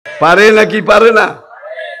পারে নাকি পারে না?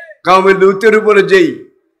 কওমে লূতের উপরে যেই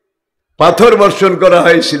পাথর বর্ষণ করা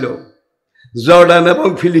হয়েছিল জর্ডান এবং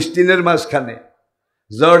ফিলিস্তিনের মাঝখানে,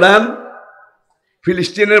 জর্ডান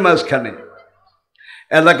ফিলিস্তিনের মাঝখানে,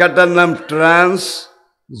 এলাকাটার নাম ট্রান্স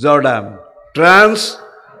জর্ডান। ট্রান্স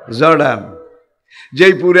জর্ডান,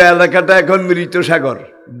 যেই পুরো এলাকাটা এখন মৃত সাগর,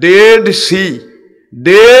 ডেড সি,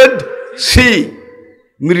 ডেড সি,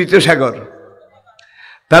 মৃত সাগর।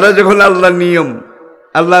 তারা যখন আল্লাহর নিয়ম,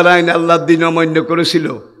 আল্লাহর আইন, আল্লাহর দিন অমান্য করেছিল,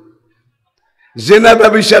 জেনা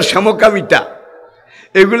ব্যভিচার সমকামিতা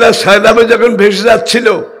এগুলা সয়লাবে যখন ভেসে যাচ্ছিল,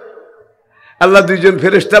 আল্লাহ দুইজন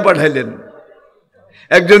ফেরেশতা পাঠাইলেন,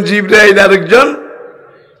 একজন জিবরাইল আর একজন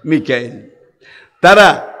মিকাইল। তারা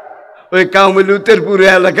ওই কওমে লূতের পুরো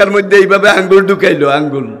এলাকার মধ্যে এইভাবে আঙ্গুল ঢুকাইলো,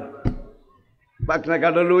 আঙ্গুল পাকনা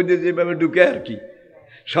কাটালো, ওই যে যেভাবে ঢুকে আর কি,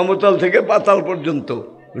 সমতল থেকে পাতাল পর্যন্ত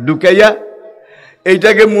ঢুকাইয়া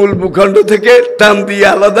এইটাকে মূল ভূখণ্ড থেকে টান দিয়ে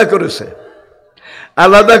আলাদা করেছে,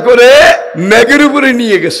 আলাদা করে মেঘের উপরে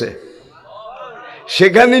নিয়ে গেছে,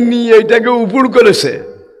 সেখানে নিয়ে এটাকে উপর করেছে,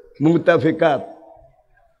 মুতাফিকাত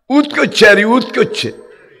উৎ করছে আর উৎ করছে,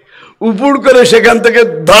 উপর করে সেখান থেকে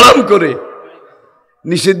ধড়াম করে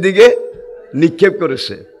নিচের দিকে নিক্ষেপ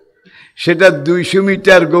করেছে। সেটা 200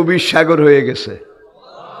 মিটার গভীর সাগর হয়ে গেছে।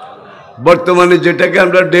 বর্তমানে যেটাকে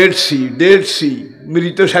আমরা ডেড সি, ডেড সি,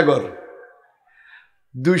 মৃত সাগর,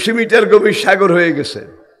 200 মিটার গভীর সাগর হয়ে গেছে।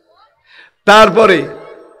 তারপরে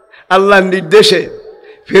আল্লাহর নির্দেশে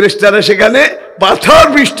ফেরেশতারা সেখানে পাথর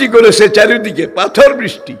বৃষ্টি করেছে, চারিদিকে পাথর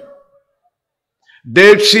বৃষ্টি,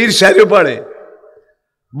 ডেড সির চারিপাড়ে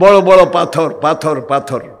বড় বড় পাথর, পাথর,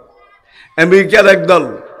 পাথর। আমেরিকার একদল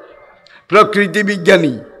প্রকৃতি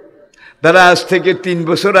বিজ্ঞানী, তারা আজ থেকে 3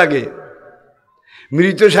 বছর আগে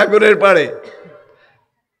মৃত সাগরের পাড়ে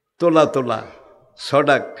তোলা তোলা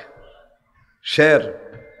সডাক, শের,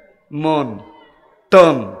 মন,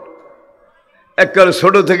 টন, একেবারে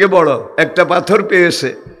ছোট থেকে বড় একটা পাথর পেয়েছে।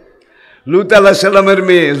 লূত আলাইহিস সালামের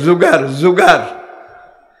মেয়ে জুগার, জুগার,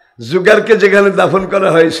 জুগারকে যেখানে দাফন করা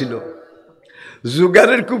হয়েছিল,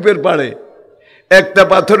 জুগারের কূপের পাড়ে একটা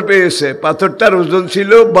পাথর পেয়েছে। পাথরটার ওজন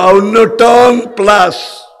ছিল 52 টন প্লাস,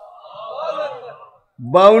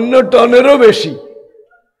 52 টনেরও বেশি।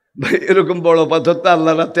 ভাই এরকম বড় পাথর তো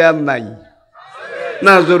আল্লাহ রাতে আর নাই,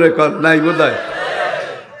 না জোরে কর, নাই বোধহয়।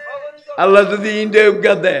 আল্লাহ যদি ইন্ডিয়া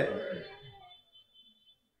উজ্ঞা দেয়,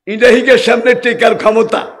 ইন্ডিয়া হিকের সামনে টেকার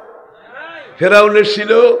ক্ষমতা ফেরাউনের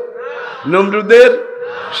ছিল, নমরুদের,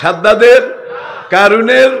 সাদ্দাদের,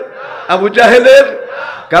 কারুনের, আবু জাহেলের।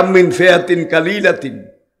 কামিন ফিয়াতিন কালিলাতিন,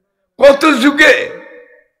 কত যুগে,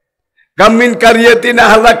 কামিন কারিয়াতিন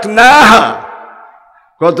আহলাকনাহা,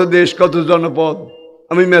 কত দেশ, কত জনপদ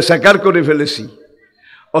আমি মেসাকার করে ফেলেছি।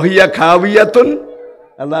 অহিয়া খাওয়াবিয়াতুন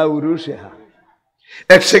আলা উরুসিহা,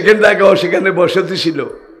 1 সেকেন্ড আগে সেখানে বসতি ছিল,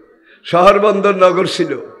 শহর বন্দর নগর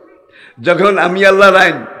ছিল। যখন আমি আল্লাহর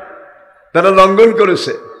আইন তারা লঙ্ঘন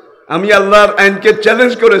করেছে, আমি আল্লাহর আইনকে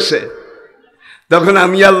চ্যালেঞ্জ করেছে, তখন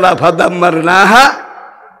আমি আল্লাহ ফাদাম্মারনাহা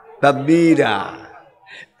তাদবীরা,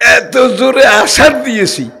 এত জোরে আষাঢ়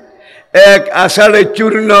দিয়েছি, এক আষাঢ়ে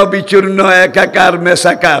চূর্ণ বিচূর্ণ একাকার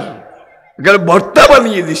মেসাকার, ভর্তা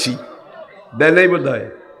বানিয়ে দিছি। দেয় নাই বোধ হয়?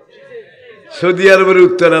 সৌদি আরবের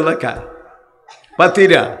উত্তর এলাকা,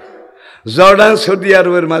 পাতিরা, জর্ডান সৌদি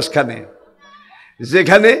আরবের মাঝখানে,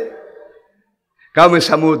 যেখানে কওমে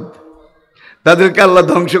সামুদ, তাদেরকে আল্লাহ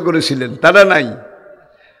ধ্বংস করেছিলেন। তারা নাই,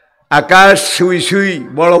 আকাশ শুই শুই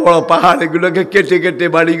বড় বড় পাহাড় এগুলোকে কেটে কেটে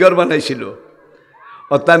বাড়িঘর বানাইছিল।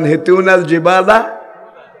 অতান হেতুনাল জিবালা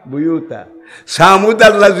বুয়ুতা, সামুদ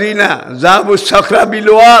আল্লাযিনা যাবু সখরা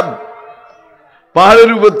বিলওয়াদ,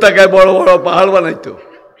 পাহাড়ের উপত্যকায় বড় বড় পাহাড় বানাইতো।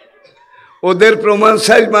 ওদের প্রমাণ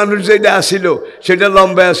সাইজ মানুষ যেটা আসিল সেটা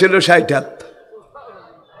লম্বা আসিল 60 হাত,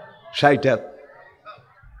 60 হাত।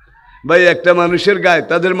 ভাই একটা মানুষের গায়ে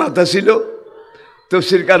তাদের মাথা ছিল,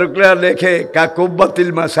 তাফসীর কারকরা লেখে কাকুব্বাতিল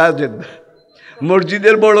মাসাজিদ,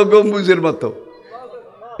 মসজিদের বড় গম্বুজের মতো।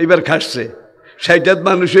 এবার খাসছে 60 হাত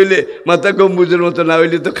মানুষ হইলে মাথা গম্বুজের মতো, না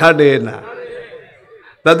হইলে তো খাটে না।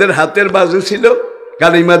 তাদের হাতের বাজু ছিল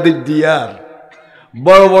কালিমাদির দিয়ার,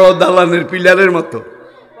 বড় বড় দালানের পিলারের মতো।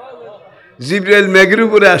 জিবরাইল মেঘের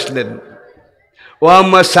উপরে আসলেন, ও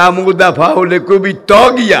আম্মা সামুদা ফাউলে কবি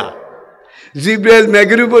তগিয়া, জিবরাইল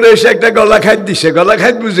মেঘের উপরে এসে একটা গলা খাইত দিছে। গলা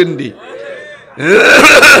খাইত বুঝেন দি,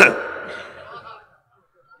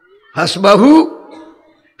 হাসবাহু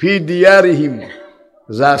ফি দিয়ারিহিম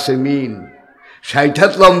জাসিমিন, 60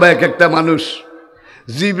 হাত লম্বা এক একটা মানুষ।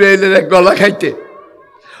 জিবরাইলের এক গলা খাইতে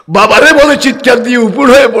বাবারে বলে চিৎকার দিয়ে উপর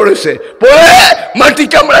হয়ে পড়েছে, পড়ে মাটি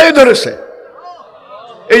কামড়ায় ধরেছে।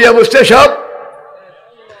 এই অবস্থায় সব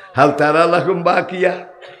হাল তারা লাকুম বাকিয়া।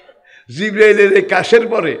 জিবরাইলের এই কাশের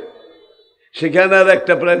পরে সেখানে আর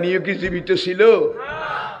একটা প্রাণীও কি জীবিত ছিল?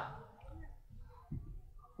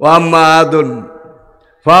 ও আম্মা আদন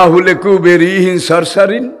ফাহুলেকু বেরিহিন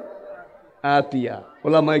সরসারিন আতিয়া।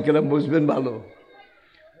 ওলামায়ে কেরাম বুঝবেন ভালো।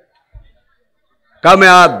 কামে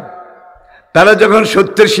আদ তারা যখন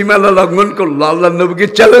সত্যের সীমানা লঙ্ঘন করলো, আল্লাহ নবীকে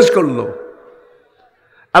চ্যালেঞ্জ করলো,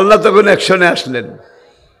 আল্লাহ তখন অ্যাকশনে আসলেন।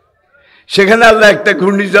 সেখানে আল্লাহ একটা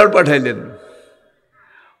ঘূর্ণিঝড় পাঠাইলেন।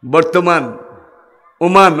 বর্তমান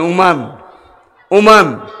ওমান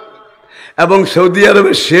এবং সৌদি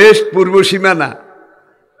আরবের শেষ পূর্ব সীমানা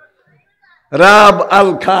রাব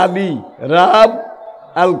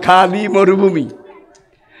আল খালি মরুভূমি,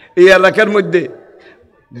 এই এলাকার মধ্যে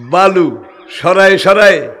বালু সরায়ে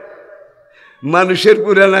সরায়ে মানুষের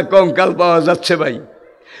পুরানা কঙ্কাল পাওয়া যাচ্ছে ভাই।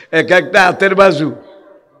 এক একটা হাতের বাজু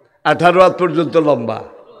 18 হাত পর্যন্ত লম্বা।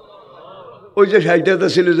 ওই যে সাইটাতে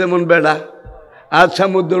ছিল যেমন বেড়া, আর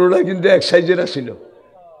সমুদ্রটা কিন্তু এক সাইজের ছিল,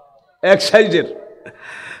 এক সাইজের।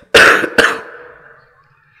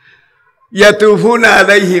 ইয়াতুফুনা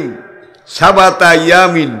আলাইহিম সাবাতা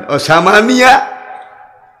ইয়ামিন ও সামানিয়া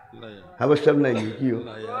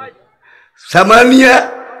সামানিয়া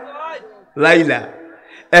লাইলা,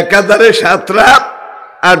 একাধারে 7 রাত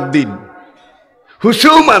 8 দিন,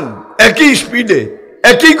 হুসুমান একই স্পিডে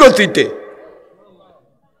একই গতিতে।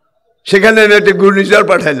 সেখানে একটা ঘূর্ণিঝড়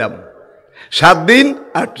পাঠাইলাম, 7 দিন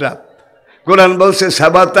 8 রাত। কোরআন বলছে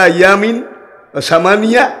সাবাতা ইয়ামিন ও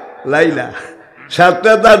সামানিয়া লাইলা, 7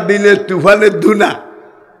 রাত 8 দিনের তুফানের ধুনা।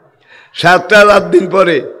 7 রাত 8 দিন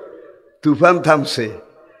পরে তুফান থামছে,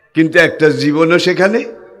 কিন্তু একটা জীবনও সেখানে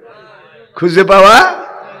খুঁজে পাওয়া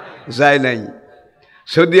যায় নাই।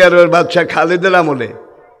 সৌদি আরবের বাদশাহ খালেদের আমলে,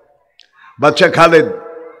 বাদশাহ খালেদ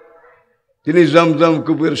তিনি জমজম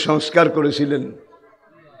কূপের সংস্কার করেছিলেন।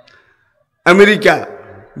 আমেরিকা,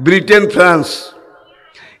 ব্রিটেন, ফ্রান্স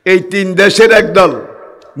এই 3 দেশের একদল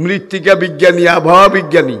মৃত্তিকা বিজ্ঞানী, আবহাওয়া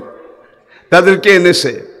বিজ্ঞানী তাদেরকে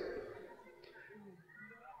এনেছে।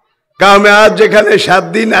 কামে আজ যেখানে 7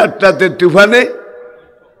 দিন 8 রাতের তুফানে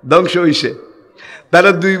ধ্বংস হয়েছে,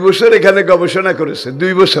 তারা 2 বছর এখানে গবেষণা করেছে। 2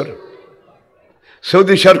 বছর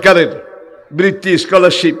সৌদি সরকারের বৃত্তি,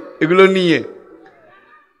 স্কলারশিপ এগুলো নিয়ে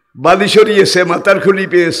বালি সরিয়েছে, মাথার খুলি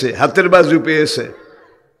পেয়েছে, হাতের বাজু পেয়েছে।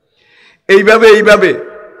 এইভাবে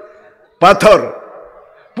পাথর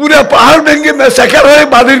পুরা পাহাড় ভেঙে মেসাকার হয়ে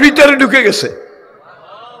বালির ভিতরে ঢুকে গেছে,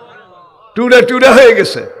 টুরা হয়ে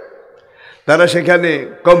গেছে। তারা সেখানে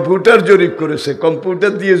কম্পিউটার জরিপ করেছে,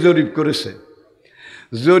 কম্পিউটার দিয়ে জরিপ করেছে।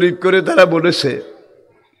 জরিপ করে তারা বলেছে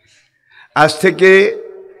আজ থেকে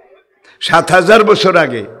 7000 বছর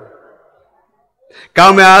আগে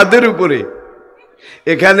কামে আদের উপরে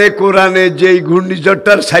এখানে কোরআনে যেই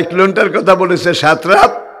ঘূর্ণিঝড়টার, সাইক্লোনটার কথা বলেছে 7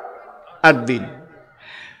 রাত 8 দিন,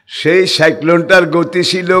 সেই সাইক্লোনটার গতি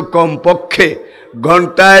ছিল কমপক্ষে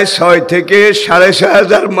ঘন্টায় 6 থেকে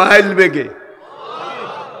 6500 মাইল বেগে।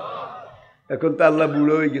 এখন তো আল্লাহ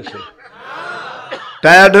বুড়ো হয়ে গেছে,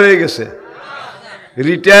 টায়ার্ড হয়ে গেছে,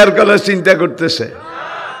 রিটায়ার করার চিন্তা করতেছে।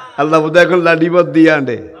 আল্লাহ বোধহয় এখন লাঠিবত দিয়ে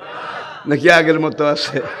আনে নাকি আগের মতো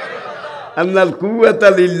আছে? আন্নাল কুওয়াতা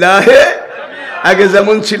লিল্লাহি, আগে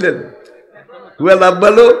যেমন ছিলেন, হুয়াল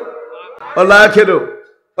আব্বালু ওয়াল আখিরু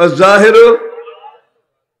ওয়াজ জাহিরু,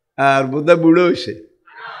 আর বোধহয় বুড়ো হয়েছে।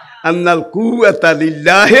 আন্নাল কুওয়াতা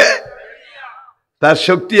লিল্লাহি, তার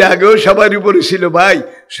শক্তি আগেও সবার উপরে ছিল ভাই।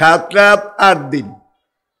 7 রাত 8 দিন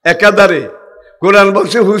একাধারে। কোরআন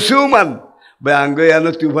বলছে হুসুমান, ভাই আঙ্গে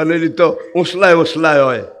আনো তুফানের তো ওসলায়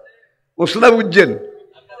হয়। ওসলা বুঝছেন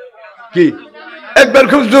কি? একবার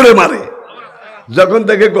খুব জোরে মারে, যখন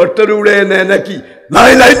তাকে গর্তরে উড়ে নেয় নাকি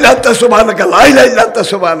লাই লাই লাত্তা সুবহানাকা, লাই লাই লাত্তা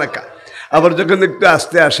সুবহানাকা। আবার যখন একটু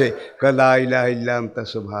আস্তে আসে কয় লা ইলাহা ইল্লা আনতা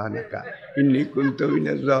সুবহানাকা ইন্নী কুনতু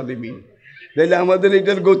মিনাজ জালিমিন। তাইলে আমাদের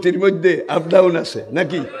এটার গতির মধ্যে আপ ডাউন আছে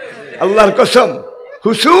নাকি? আল্লাহর কসম,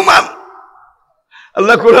 হুসুমান।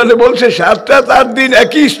 আল্লাহ কোরআনে বলছে 7 রাত 8 দিন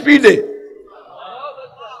একই স্পিডে,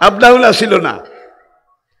 আপ ডাউন আসিল না।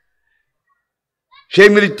 সেই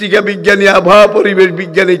মৃত্তিকা বিজ্ঞানী, আবহাওয়া পরিবেশ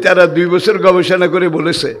বিজ্ঞানী তারা 2 বছর গবেষণা করে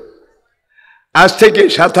বলেছে আজ থেকে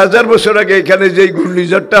 7000 বছর আগে এখানে যেই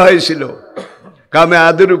ঘূর্ণিঝড়টা হয়েছিল কামে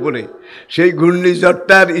আদের উপরে, সেই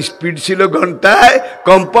ঘূর্ণিঝড়টার স্পিড ছিল ঘন্টায়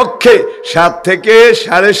কমপক্ষে 7 থেকে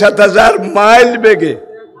 7500 মাইল বেগে।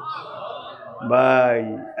 ভাই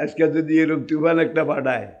আজকে যদি এরকম তুফান একটা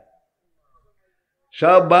পাঠায়,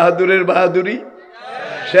 সব বাহাদুরের বাহাদুরি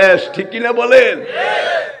শেষ, ঠিক কিনা বলেন?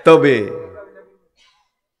 তবে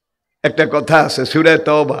একটা কথা আছে সূরা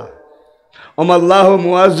তওবা, ওমাল্লাহু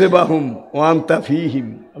মুআযিবাহুম ওয়া আনতা ফীহিম।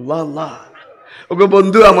 আল্লাহ আল্লাহ, ওগো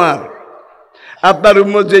বন্ধু আমার, আপনার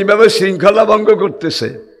উম্মত যেইভাবে শৃঙ্খলা ভঙ্গ করতেছে,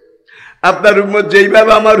 আপনার উম্মত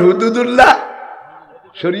যেইভাবে আমার হুদুদুল্লাহ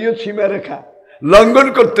শরীয়ত সীমারেখা লঙ্ঘন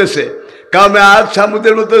করতেছে। কামে আজ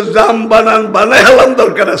সামুদের মতো জাম বানাই হলাম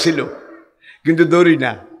দরকার ছিল, কিন্তু দৌড়ি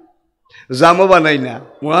না, জামও বানাই না।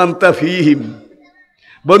 ওয়ান্তা ফিহিম।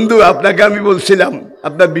 বন্ধু, আপনাকে আমি বলছিলাম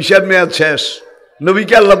আপনার বিশার মেয়াদ শেষ।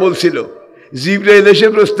 নবীকে আল্লাহ বলছিল, জিবরাইল এসে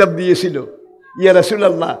প্রস্তাব দিয়েছিল, ইয়া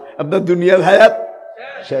রাসূলুল্লাহ আপনার দুনিয়ার হায়াত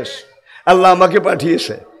শেষ, আল্লাহ আমাকে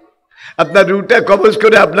পাঠিয়েছে আপনার রুটা কবজ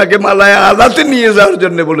করে আপনাকে মালায় আলাতে নিয়ে যাওয়ার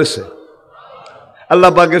জন্য বলেছে।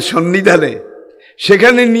 আল্লাহ পাকের সন্নিধানে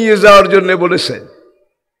সেখানে নিয়ে যাওয়ার জন্য বলেছে।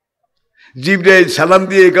 জিবরাইল সালাম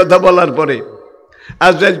দিয়ে এই কথা বলার পরে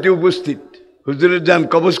আজরাইলটি উপস্থিত হুজুরের জান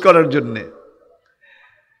কবজ করার জন্য।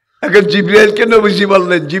 এখন জিবরাইলকে নবীজি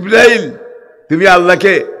বললেন, জিবরাইল তুমি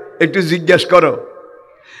আল্লাহকে একটু জিজ্ঞাসা করো,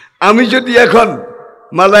 আমি যদি এখন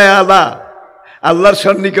মালায় আলা আল্লাহর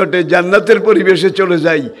সন্নিকটে জান্নাতের পরিবেশে চলে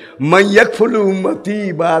যাই, মাইয়াক ফুলু উম্মতি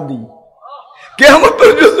বাদি, কিয়ামত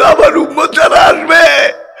পর্যন্ত আমার উম্মত যারা আসবে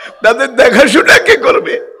তাদের দেখাশোনা কে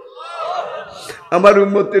করবে? আমার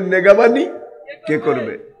উম্মতের নেগাবানি কে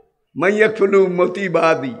করবে? মাইয়াক ফুলু উম্মতি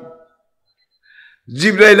বাদি।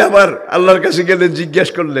 জিবরাইল আবার আল্লাহর কাছে গেলে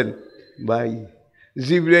জিজ্ঞাসা করলেন, ভাই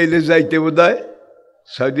জিবরাইলে যাইতে বোধহয়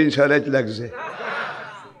 6 দিন 6 রাত লাগছে,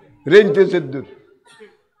 রেঞ্জেছে দূর,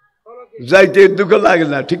 যাইতে দুঃখ লাগে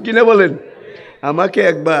না, ঠিক কিনা বলেন? আমাকে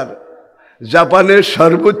একবার জাপানের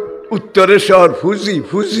উত্তরের শহর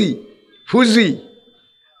ফুজি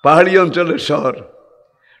পাহাড়ি অঞ্চলের শহর,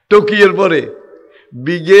 টোকিওর পরে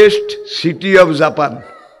বিগেস্ট সিটি অফ জাপান,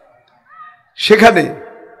 সেখানে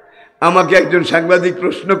আমাকে একজন সাংবাদিক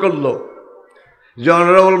প্রশ্ন করল যে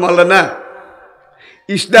অনারেবল মাওলানা,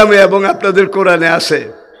 ইসলামে এবং আপনাদের কোরআনে আছে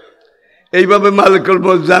এইভাবে মালিকুল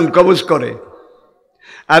মউত জান কবজ করে,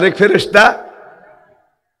 আরেক ফেরেশতা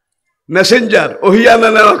মেসেঞ্জার ওহী আনা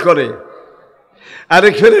নেওয়া করে,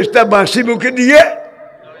 আরেক ফেরেশতা বাঁশি মুখে দিয়ে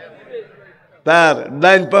তার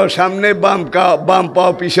ডাইন পাও সামনে বাম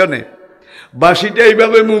পাও পিছনে, বাঁশিটা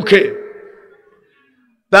এইভাবে মুখে,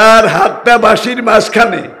 তার হাতটা বাঁশির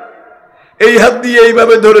মাঝখানে, এই হাত দিয়ে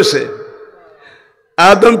এইভাবে ধরেছে।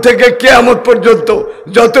 আদম থেকে কিয়ামত পর্যন্ত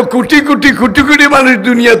যত কোটি কোটি কোটি কোটি মানুষ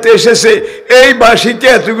দুনিয়াতে এসেছে, এই বাঁশিতে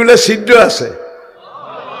এতগুলো ছিদ্র আছে।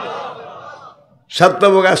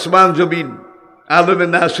 সাতবক আসমান জমিন, আলমে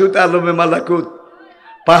নাসুত, আলমে মালাকুত,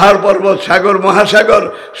 পাহাড় পর্বত, সাগর মহাসাগর,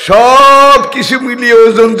 সব কিছু মিলিয়ে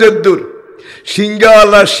ওজন যেদূর,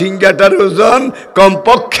 সিংহাওয়ালা সিংহাটার ওজন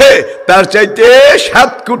কমপক্ষে তার চাইতে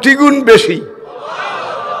 7 কোটি গুণ বেশি।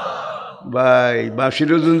 ভাই বাঁশির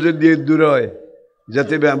ওজন যদি দূর হয়,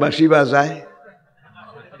 যাতে বাঁশি বাজায়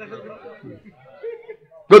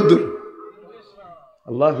কদ্দুর।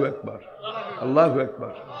 আল্লাহু আকবার, আল্লাহু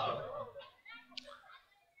আকবার।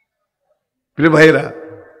 প্রিয় ভাইরা,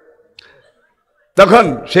 তখন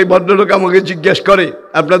সেই ভদ্রলোক আমাকে জিজ্ঞাসা করে,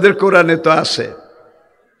 আপনাদের কোরআনে তো আছে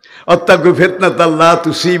অত্তাকু ফিতনাতাল লা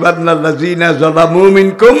তুসিবান্নাল্লাযিনা যালামু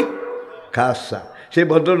মিনকুম খাসা। সেই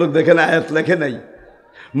ভদ্রলোক দেখেন আয়াত লেখে নাই,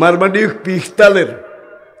 মারমাডিক পিস্তালের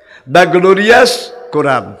দ্য গ্লোরিয়াস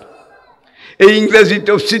কোরআন, এই ইংরেজি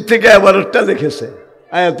তফসির থেকে আবার একটা লিখেছে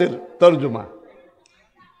আয়াতের তর্জমা,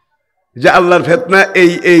 যে আল্লাহর ফিতনা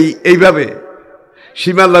এইভাবে,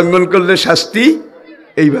 সীমা লঙ্ঘন করলে শাস্তি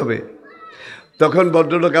এইভাবে। তখন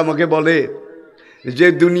ভদ্রলোক আমাকে বলে যে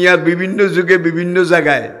দুনিয়ার বিভিন্ন যুগে বিভিন্ন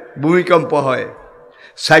জায়গায় ভূমিকম্প হয়,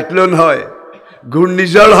 সাইক্লোন হয়,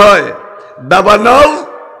 ঘূর্ণিঝড় হয়, দাবানল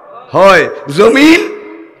হয়, জমিন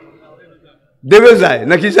দেবে যায়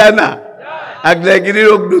নাকি যায় না, আগ্নেয়গিরির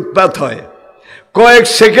অগ্নুৎপাত হয়, কয়েক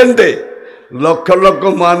সেকেন্ডে লক্ষ লক্ষ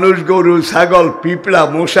মানুষ, গরু, ছাগল, পিঁপড়া,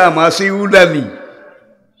 মশা, মাছি, উড়ানি,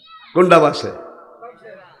 কোনটা বাসে?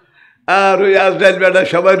 আর ওই আজরাইল বেটা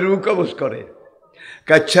সবাই রূহ কবজ করে।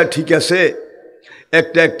 আচ্ছা ঠিক আছে,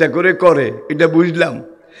 একটা একটা করে করে, এটা বুঝলাম।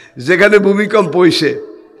 যেখানে ভূমিকম্প হয়েছে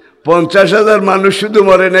 50,000 মানুষ শুধু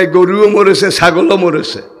মরে নাই, গরুও মরেছে, ছাগলও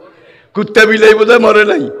মরেছে, কুত্তা বিলাই বোধহয় মরে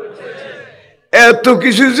নাই। এত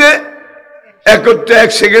কিছু যে একত্রে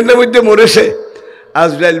 1 সেকেন্ডের মধ্যে মরেছে।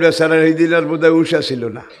 আজরাইল বেচারার এই দিন আর বোধহয় উষা ছিল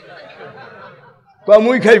না,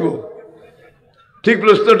 কমই খাইব। ঠিক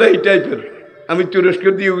প্রশ্নটা এই টাইপের, আমি তুরস্ক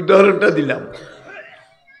দিয়ে উদাহরণটা দিলাম।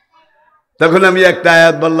 তখন আমি একটা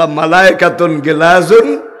আয়াত বললাম, মালায়েকাতুন গিলাজুন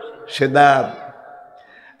শিদাদ,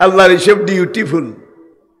 আল্লাহর হিসেব ডিউটিফুল,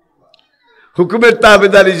 হুকুমের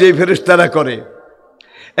তাবেদারি যে ফেরেশতারা করে।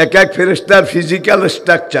 এক এক ফেরেশতার ফিজিক্যাল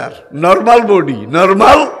স্ট্রাকচার, নর্মাল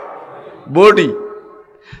বডি,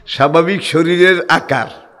 স্বাভাবিক শরীরের আকার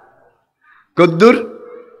কদ্দুর।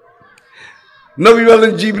 নবী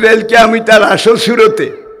বলেন, জিবরাইলকে আমি তার আসল সুরতে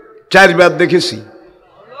 4 বার দেখেছি।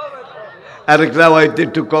 আরেক রাওয়ায়াতে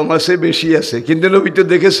একটু কম আছে, বেশি আছে, কিন্তু নবী তো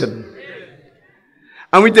দেখেছেন।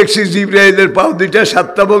 আমি দেখছি জিব্রাইলের পাও দুইটা 7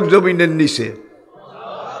 তাবক জমিনের নিচে,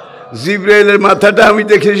 জিব্রাইলের মাথাটা আমি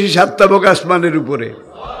দেখেছি 7 তাবক আসমানের উপরে,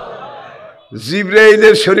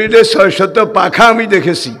 জিব্রাইলের শরীরে 600 পাখা আমি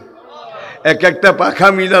দেখেছি, এক একটা পাখা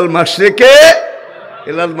মিলাল মাশরিকে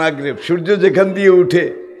ইলাল মাগরিব, সূর্য যেখান দিয়ে উঠে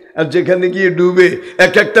আর যেখানে গিয়ে ডুবে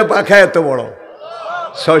এক একটা পাখা এত বড়,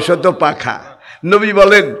 600 পাখা। নবী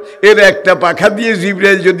বলেন এর একটা পাখা দিয়ে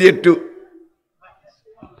জিব্রাইল যদি একটু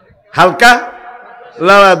হালকা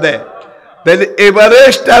লড়া দেয় তাহলে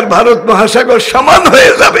এভারেস্ট আর ভারত মহাসাগর সমান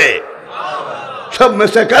হয়ে যাবে, সব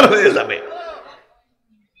মেসাকার হয়ে যাবে।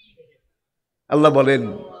 আল্লাহ বলেন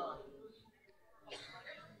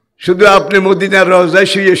শুধু আপনি মদিনার রওজায়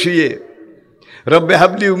শুয়ে শুয়ে রব্বে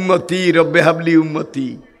হাবলি উম্মতি, রব্বে হাবলি উম্মতি,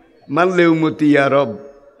 মানলে উম্মতি ইয়া রব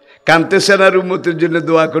কানতেছেন আর উম্মতের জন্য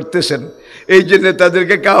দোয়া করতেছেন। এই জন্য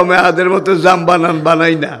তাদেরকে কাউমে আদের মতো জাম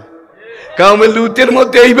বানাই না, কাউমে লুতের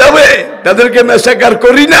মতো এইভাবে তাদেরকে মেসাকার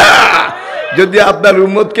করি না। যদি আপনার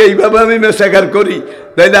উম্মতকে এইভাবে আমি মেসাকার করি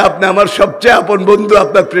তাহলে আপনি আমার সবচেয়ে আপন বন্ধু,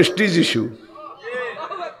 আপনার প্রেস্টিজ ইস্যু।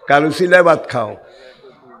 কারুসিলায় ভাত খাও,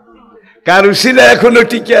 কারুসিলা এখনো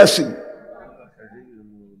টিকে আছি।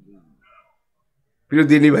 প্রিয়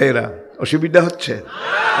দিনী ভাইরা, অসুবিধা হচ্ছে?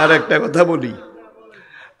 আর একটা কথা বলি,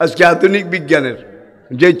 আজকে আধুনিক বিজ্ঞানের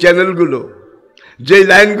যে চ্যানেলগুলো, যে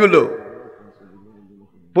লাইনগুলো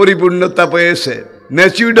পরিপূর্ণতা পেয়েছে,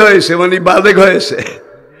 ম্যাচিউর্ড হয়েছে, মানে বালেগ হয়েছে,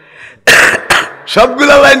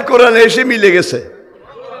 সবগুলা লাইন কোরআনে এসে মিলে গেছে।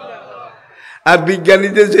 আর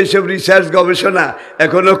বিজ্ঞানীদের যেসব রিসার্চ গবেষণা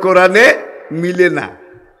এখনো কোরআনে মিলে না।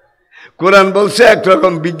 কোরআন বলছে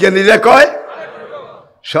একরকম, বিজ্ঞানীরা কয়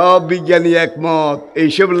সব বিজ্ঞানী একমত।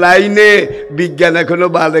 এইসব লাইনে বিজ্ঞান এখনো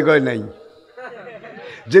বালেগ হয় নাই।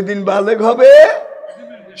 যেদিন বালেগ হবে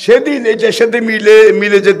সেদিন এটার সাথে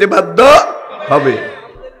মিলে যেতে বাধ্য হবে।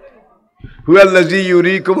 হুয়াল্লাযী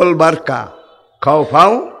ইউরিকুমুল বারকা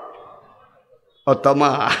খাওফাও ও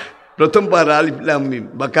তামা, প্রথম পারা আলিফ লাম মিম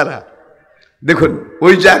বাকারা। দেখুন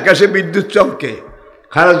ওই যে আকাশে বিদ্যুৎ চমকে,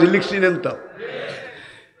 খারাজি লিখছিলেন তো,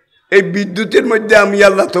 এই বিদ্যুতের মধ্যে আমি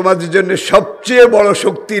আল্লাহ তোমাদের জন্য সবচেয়ে বড়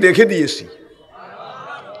শক্তি রেখে দিয়েছি।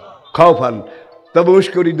 খাওফান তবুস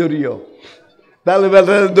করি দরিয়, তাহলে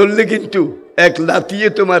বেলা ধরলে কিন্তু এক লাতিয়ে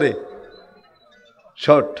তোমারে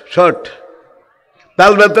শর্ট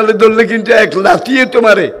তাল বেতালে ধরলে কিন্তু এক লাতিয়ে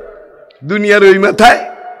তোমারে দুনিয়ার ওই মাথায়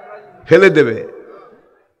ফেলে দেবে।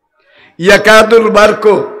 ইয়াকাদুল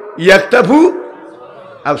বারকো ইয়াকতাফু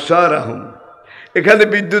আবসারাহুম, এখানে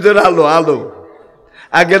বিদ্যুতের আলো।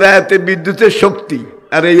 আগের আয়াতে বিদ্যুতের শক্তি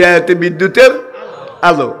আর এই আয়াতে বিদ্যুতের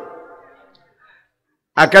আলো।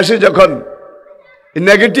 আকাশে যখন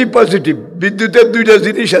নেগেটিভ পজিটিভ, বিদ্যুতের দুইটা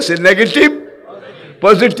জিনিস আছে, নেগেটিভ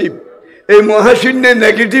পজিটিভ। এই মহাশূন্যে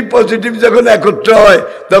নেগেটিভ পজিটিভ যখন একত্র হয়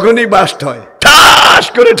তখনই বাস্ট হয়, ঠাস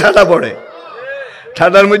করে ঠাডা পড়ে।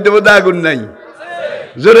 ঠাডার মধ্যে বোধহয় আগুন নাই,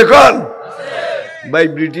 জোরে কন ভাই।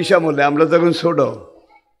 ব্রিটিশ আমলে আমরা তখন ছোট,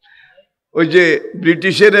 ওই যে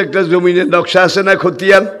ব্রিটিশের একটা জমিনের নকশা আছে না,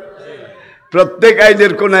 খতিয়ান, প্রত্যেক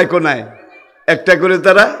আইলের কোনায় কোনায় একটা করে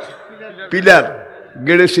তারা পিলার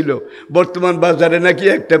গেড়েছিল। বর্তমান বাজারে নাকি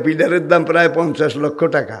একটা পিলারের দাম প্রায় 50 লক্ষ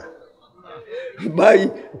টাকা। ভাই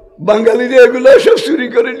বাঙালিরা এগুলো সব চুরি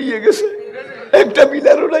করে নিয়ে গেছে, একটা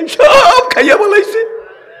পিলারও নাই, সব খাইয়া বলাইছে।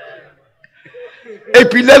 এই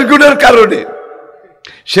পিলারগুলোর কারণে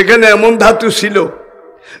সেখানে এমন ধাতু ছিল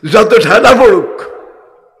যত ঠাডা পড়ুক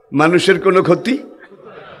মানুষের কোনো ক্ষতি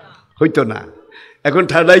হইতো না। এখন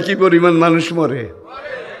ঠাডায় কি পরিমাণ মানুষ মরে,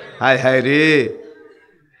 হায় হায়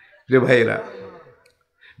রে ভাইরা।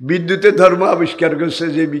 বিদ্যুতের ধর্ম আবিষ্কার করছে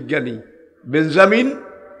যে বিজ্ঞানী বেঞ্জামিন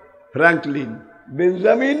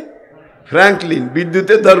ফ্রাঙ্কলিন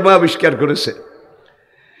বিদ্যুতের ধর্ম আবিষ্কার করেছে।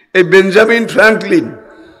 এই বেঞ্জামিন ফ্রাঙ্কলিন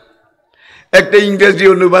একটা ইংরেজি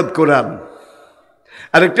অনুবাদ কোরআন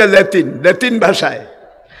আর একটা ল্যাটিন ভাষায়,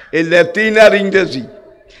 এই ল্যাটিন আর ইংরেজি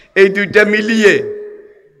এই দুইটা মিলিয়ে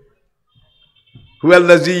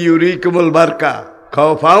হুয়াল্লাযী ইউরিকুমুল বারকা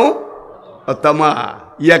খাওফাও ও তামা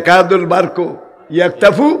ইয়াকাদুল বারকো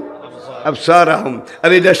ইয়াকতাফু আবসারাহুম।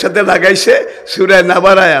 আর এটার সাথে লাগাইছে সূরা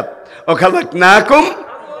নাবার আয়াত ওয়াখালাকনাকুম,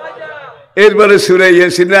 এরপরে সূরা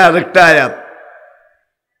ইয়াসিনের আরেকটা আয়াত।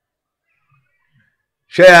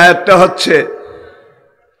 সেই আয়াতটা হচ্ছে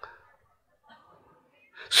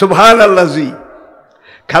সুবহানাল্লাযী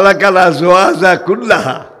খালাকাল আজওয়াজা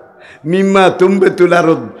কুল্লাহা মিম্মা তুমবিতুল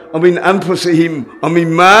আরদ ওয়া মিন আনফুসিহিম ওয়া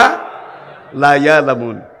মিম্মা লা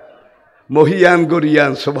ইয়ালামুন। মহিয়ান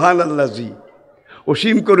গরিয়ান সুবহানাল্লাযী,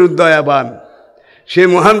 অসীম করুন দয়াবান সে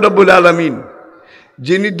মহান রব্বুল আলামিন,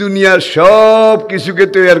 যিনি দুনিয়ার সব কিছুকে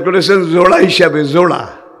তৈরি করেছেন জোড়া হিসাবে। জোড়া,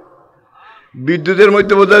 বিদ্যুতের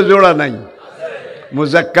মধ্যে বোধহয় জোড়া নাই,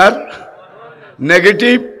 মুজাক্কার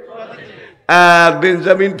নেগেটিভ। আর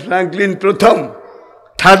বেঞ্জামিন ফ্রাঙ্কলিন প্রথম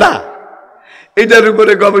ঠাডা, এটার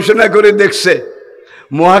উপরে গবেষণা করে দেখছে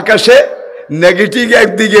মহাকাশে নেগেটিভ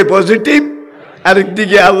একদিকে, পজিটিভ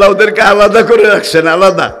আরেকদিকে। আল্লাহ ওদেরকে আলাদা করে রাখছেন,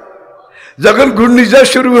 আলাদা। যখন ঘূর্ণিঝড়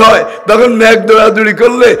শুরু হয় তখন মেঘ দৌড়াদৌড়ি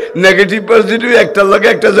করলে নেগেটিভ পজিটিভ একটার লগে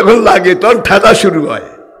একটা যখন লাগে তখন ঠাডা শুরু হয়,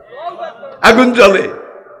 আগুন জ্বলে।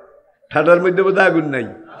 ঠাডার মধ্যে বোধহয় আগুন নাই।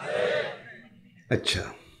 আচ্ছা,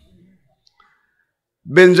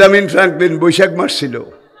 বেঞ্জামিন ফ্রাঙ্কলিন বৈশাখ মাস ছিল,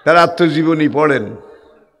 তার আত্মজীবনী পড়েন।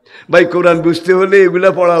 ভাই, কোরআন বুঝতে হলে এগুলা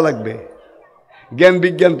পড়া লাগবে, জ্ঞান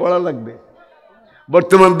বিজ্ঞান পড়া লাগবে,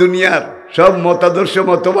 বর্তমান দুনিয়ার সব মতাদর্শ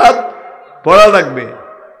মতবাদ পড়া লাগবে,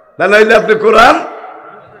 তা নাহলে আপনি কোরআন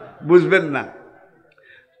বুঝবেন না।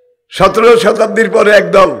 17 শতাব্দীর পরে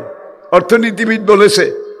একদল অর্থনীতিবিদ বলেছে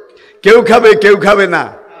কেউ খাবে কেউ খাবে না,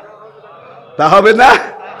 তা হবে না,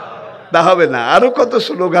 তা হবে না। আরো কত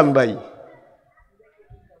স্লোগান ভাই।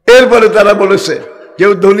 এরপরে তারা বলেছে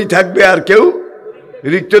কেউ ধনী থাকবে আর কেউ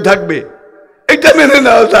রিক্ত থাকবে। এটা মেনে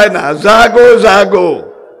নেওয়া যায় না। জাগো জাগো,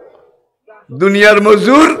 দুনিয়ার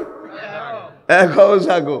মজুর এক হও,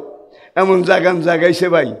 জাগো। এমন জাগান জাগাইছে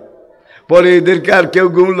ভাই, পরে এদেরকে আর কেউ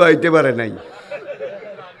ঘুম লইতে পারে নাই।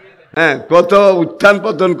 হ্যাঁ, কত উত্থান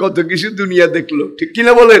পতন, কত কিছু দুনিয়া দেখলো, ঠিক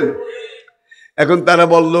কিনা বলেন? এখন তারা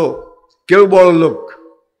বলল কেউ বড় লোক,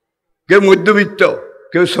 কেউ মধ্যবিত্ত,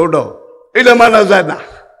 কেউ ছোট, এটা মানা যায় না,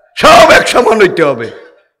 সব এক সমান হইতে হবে।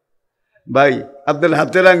 ভাই, আপনার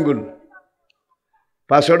হাতের আঙ্গুল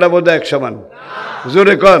 5টা বোধ এক সমান,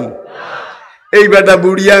 জোরে কন। এই বেটা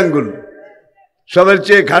বুড়ি আঙ্গুল সবার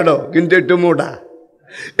চেয়ে খাড়ো কিন্তু একটু মোটা,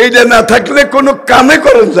 এইটা না থাকলে কোনো কামে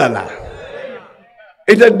করেন যায় না।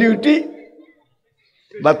 এটা ডিউটি,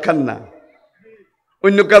 ভাত খান না,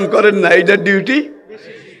 অন্য কাম করেন না, এটা ডিউটি।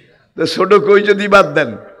 তো ছোট কই যদি বাদ দেন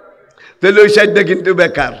তাহলে ওই সাইডটা কিন্তু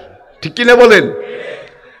বেকার, ঠিক কিনা বলেন?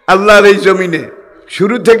 আল্লাহর এই জমিনে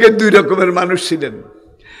শুরু থেকে 2 রকমের মানুষ ছিলেন,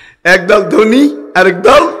 একদল ধনী আর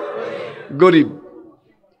একদল গরিব।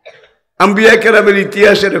 আম্বিয়া কেরামের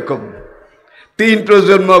ইতিহাস এরকম, 3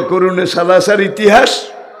 প্রজন্ম করুণে সালাসার ইতিহাস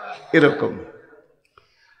এরকম।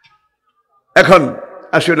 এখন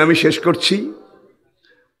আসুন আমি শেষ করছি,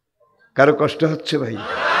 কারো কষ্ট হচ্ছে ভাই?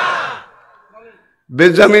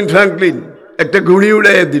 বেঞ্জামিন ফ্রাঙ্কলিন একটা ঘুড়ি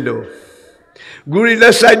উড়াইয়া দিল, ঘুড়িটা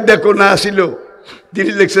 4টা কোনা আসিল,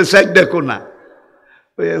 তিনি লিখছে 4টা কোনা।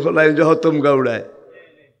 ওই হলাই যে হতমগা উড়ায়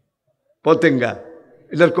পতেঙ্গা,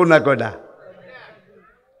 এটার কোনা কয়টা?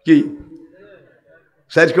 কি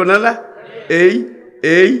 4 কোনা না? এই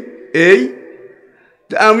এই এই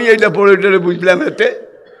আমি এইটা পড়ে টরে বুঝলাম, এতে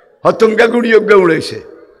হতমগা গুড়ি অজ্ঞা উড়াইছে।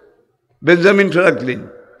 বেঞ্জামিন ফ্রাঙ্কলিন,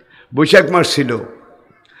 বৈশাখ মাস ছিল,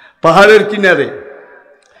 পাহাড়ের কিনারে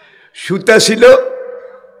সুতা ছিল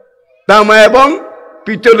তামা এবং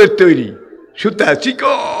পিতলের তৈরি সুতা,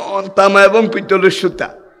 চিকন তামা এবং পিতলের সুতা।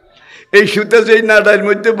 এই সুতা যেই নাডাইয়ের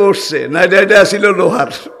মধ্যে বসছে, নাডাইটা আসিল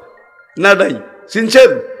লোহার নাডাই,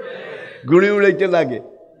 চিনছেন? ঘুড়ি উড়াইতে লাগে,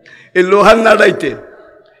 এই লোহার নাড়াইতে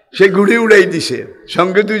সে ঘুড়ি উড়াই দিছে।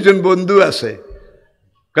 সঙ্গে 2 জন বন্ধু আছে,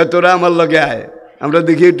 তোরা আমার লগে আয়, আমরা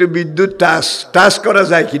দেখি একটু বিদ্যুৎ টাচ করা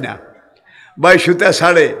যায় কিনা। ভাই, সুতা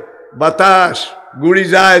ছাড়ে, বাতাস, গুড়ি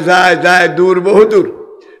যায় যায় যায় দূর, বহুদূর,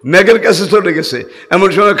 মেঘের কাছে চলে গেছে। এমন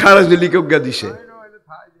সময় খারাজিলিকে অজ্ঞা দিছে,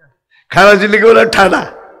 খারাজিলিকে ওরা ঠাডা।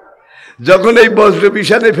 যখন এই বজ্র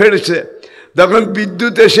বিশানে ফেরেছে তখন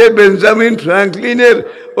বিদ্যুৎ এসে বেঞ্জামিন ফ্রাঙ্কলিনের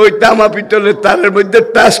ওই তামা পিতলের তারের মধ্যে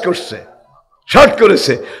টাচ করছে, শর্ট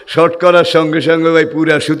করেছে। শর্ট করার সঙ্গে সঙ্গে ভাই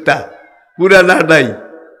পুরা সুতা, পুরা নাডাই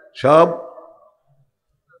সব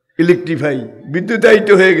ইলেকট্রিফাই, বিদ্যুতায়িত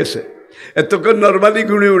হয়ে গেছে। এতক্ষণ নর্মালি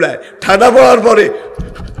ঘুড়ি উড়ায়, ঠাডা পাওয়ার পরে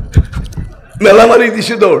মেলা মারি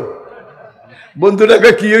দিছে দৌড়।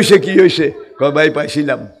 বন্ধুটাকে কি হয়েছে কি হয়েছে? কয় ভাই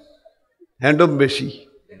পাইছিলাম, হ্যান্ডম বেশি,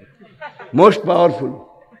 মোস্ট পাওয়ারফুল।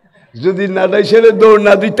 যদি নাডাই ছেড়ে দৌড়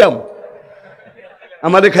না দিতাম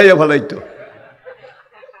আমারে খাইয়া ফেলাইতো।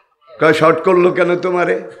 কয় শর্ট করলো কেন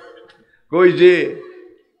তোমারে? কই যে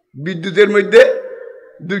বিদ্যুতের মধ্যে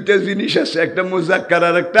 2টা জিনিস আছে, একটা মুজাক্কার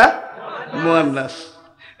আর একটা মুআন্নাস,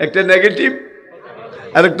 একটা নেগেটিভ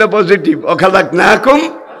আর একটা পজিটিভ। অখালাক না কম,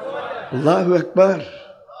 আল্লাহু আকবার।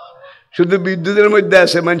 শুধু বিদ্যুতের মধ্যে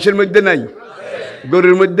আছে, মানুষের মধ্যে নাই।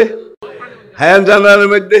 গরুর মধ্যে, হায়ান জানার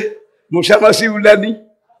মধ্যে, মশামাছি উলানি,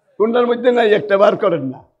 কোনটার মধ্যে নাই? একটা বার করেন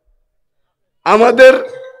না। আমাদের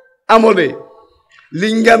আমলে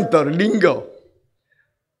লিঙ্গান্তর, লিঙ্গ,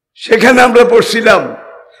 সেখানে আমরা পড়ছিলাম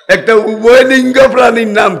একটা উভয় লিঙ্গ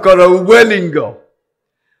প্রাণীর নাম করা, উভয় লিঙ্গ।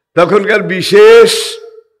 তখনকার বিশেষ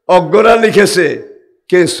অজ্ঞরা লিখেছে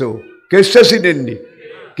কেশো, কেশা চিনেননি?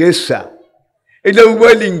 কেশা, এটা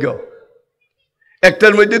উভয় লিঙ্গ,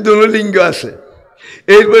 একটার মধ্যে 2 লিঙ্গ আছে।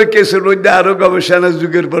 এরপরে কেসের মধ্যে আরো গবেষণা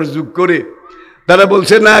যুগের পর যুগ করে তারা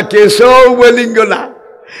বলছে না, কেশও উভয়লিঙ্গ না,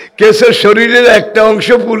 কেশের শরীরের একটা অংশ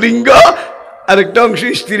পুলিঙ্গ আর একটা অংশ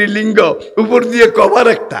স্ত্রীলিঙ্গ, উপর দিয়ে কভার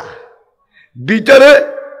একটা, ভিতরে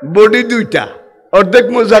বডি দুইটা, অর্ধেক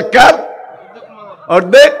মুজাক্কার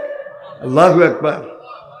অর্ধেক। আল্লাহু আকবার।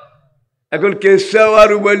 এখন কেশও আর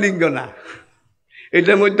উভয়লিঙ্গ না,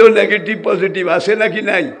 এটার মধ্যেও নেগেটিভ পজিটিভ আছে নাকি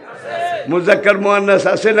নাই? মুজাক্কার মুআন্নাস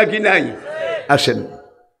আছে নাকি নাই? আসেন।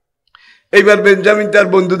 এইবার বেঞ্জামিন তার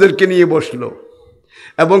বন্ধুদেরকে নিয়ে বসলো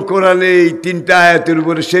এবং কোরআনে এই 3টা আয়াতের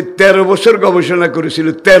উপরে সে 13 বছর গবেষণা করেছিল।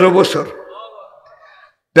 13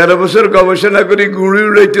 বছর গবেষণা করে গুঁড়ি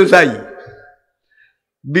উড়াইতে যাই,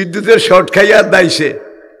 বিদ্যুতের শর্ট খাইয়া দাইছে,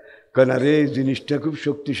 কেন আরে জিনিসটা খুব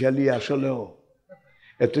শক্তিশালী, আসলেও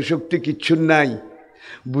এত শক্তি কিচ্ছু নাই,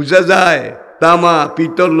 বোঝা যায় তামা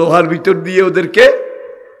পিতল লোহার ভিতর দিয়ে ওদেরকে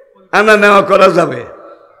আনা নেওয়া করা যাবে,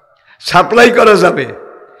 সাপ্লাই করা যাবে,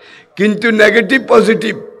 কিন্তু নেগেটিভ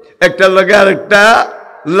পজিটিভ একটা লাগে আর একটা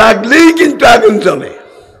লাগলেই কিন্তু আগুন জ্বলে,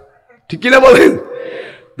 ঠিক কিনা বলেন?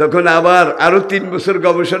 তখন আবার আরো 3 বছর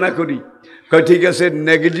গবেষণা করি, কয় ঠিক আছে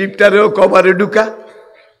নেগেটিভটারেও কভারে ঢুকা,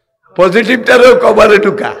 পজিটিভটারেও কভারে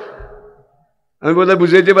ঢুকা। আমি বোধহয়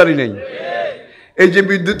বুঝাইতে পারি নাই। এই যে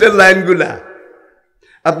বিদ্যুতের লাইনগুলা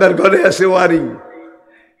আপনার ঘরে আছে ওয়ারিং,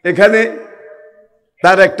 এখানে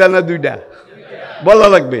তার একটা না দুইটা বলা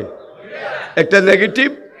লাগবে, একটা নেগেটিভ,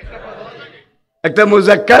 একটা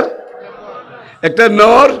মুজাক্কার, একটা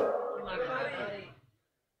নর,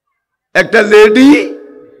 একটা লেডি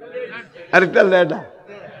আর একটা লেডা।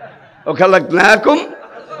 ওখানে না কম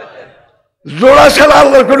জোড়া ছাড়া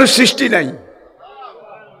আল্লাহর কোনো সৃষ্টি নাই।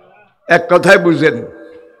 এক কথায় বুঝেন।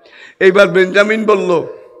 এইবার বেঞ্জামিন বলল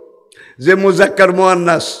যে মুজাক্কার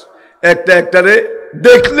মুআন্নাস একটা একটারে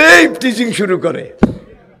দেখলেই টিচিং শুরু করে,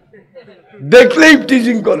 দেখলেই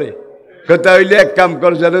টিচিং করে, কথা হইলে এক কাম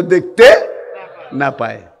কর যেন দেখতে না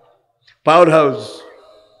পায়। পাওয়ার হাউস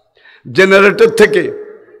জেনারেটর থেকে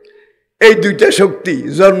এই 2টা শক্তি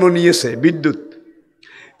জন্ম নিয়েছে, বিদ্যুৎ।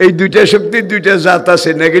 এই 2টা শক্তির 2টা জাত আছে,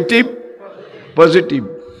 নেগেটিভ পজিটিভ।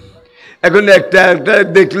 এখন একটা একটা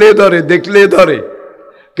দেখলে ধরে, দেখলে ধরে,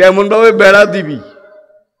 কেমন ভাবে বেড়া দিবি,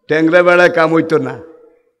 ট্যাংরা বেড়ায় কাম হইতো না,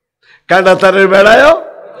 কাঁটা তারের বেড়ায়ও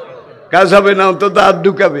কাজ হবে না, অন্তত আর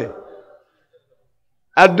ঢুকাবে,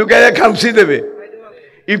 আর ঢুকাইয়া খামসি দেবে,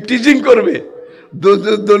 ইফটিজিং করবে,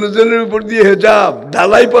 দুজনের উপর দিয়ে হেজাব,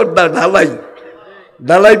 ঢালাই পর্দা,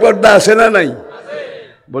 ঢালাই পর্দা আছে না নাই?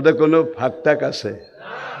 বোধহয় কোনো ফাঁক টাক আছে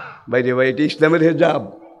বাইরে? ভাই এটি ইসলামের হেজাব,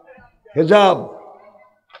 হেজাব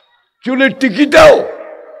চুলের টিকিটাও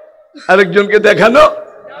আরেকজনকে দেখানো,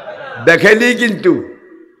 দেখাইলেই কিন্তু।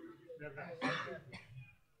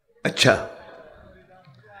 আচ্ছা,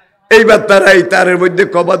 এইবার তারা এই তারের মধ্যে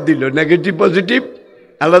কভার দিল, নেগেটিভ পজিটিভ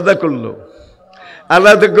আলাদা করলো,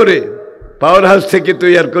 আলাদা করে পাওয়ার হাউস থেকে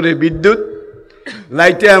তৈরি করে বিদ্যুৎ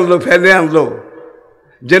লাইটে আনলো, ফ্যানে আনলো,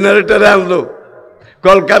 জেনারেটরে আনলো,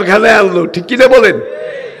 কলকারখানায় আনলো, ঠিক কিনা বলেন?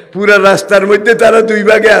 পুরা রাস্তার মধ্যে তারা 2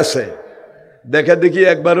 ভাগে আছে, দেখা দেখি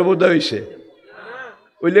একবারও বোধ হয়েছে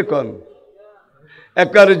ওইলে কন,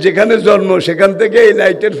 একবারে যেখানে জন্ম সেখান থেকে এই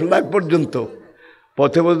লাইটের ফ্ল্যাগ পর্যন্ত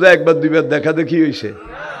পথে বোধ একবার 2বার দেখা দেখি হয়েছে,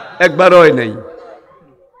 একবার হয় নাই।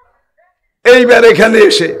 এইবার এখানে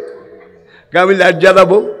এসে আমি লাইট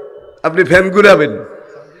জ্বালাবো, আপনি ফ্যান ঘুরাবেন,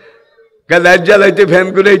 লাইট জ্বালাইতে ফ্যান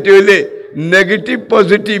ঘুরাইতে হইলে নেগেটিভ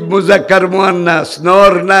পজিটিভ মুজাক্কার মুআন্নাস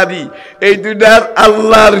নর নারী এই 2টার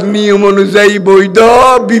আল্লাহর নিয়ম অনুযায়ী বৈধ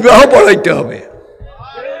বিবাহ পড়াইতে হবে,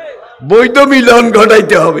 বৈধ মিলন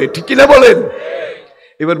ঘটাইতে হবে, ঠিক কিনা বলেন?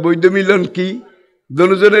 এবার বৈধ মিলন কি?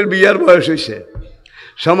 দুজনের বিয়ার বয়স হয়েছে,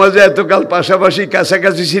 সমাজে এতকাল পাশাপাশি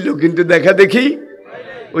কাছাকাছি ছিল, কিন্তু দেখা দেখি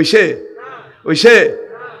হইছে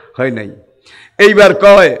হয় নাই। এইবার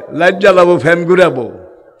কয় লাইট জ্বালাবো, ফ্যান ঘুরাবো,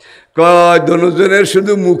 কয় দুজনের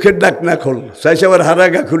শুধু মুখের ডাকনা খোল, চাইছে আবার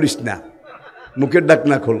হারাগা খুলিস না, মুখের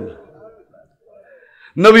ডাকনা খোল।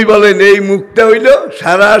 নবী বলেন এই মুখটা হইল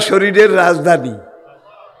সারা শরীরের রাজধানী,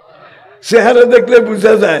 চেহারা দেখলে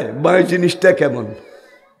বোঝা যায় ভাই জিনিসটা কেমন।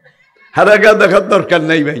 হারাগা দেখার দরকার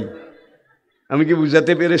নাই ভাই, আমি কি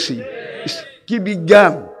বুঝাতে পেরেছি? কি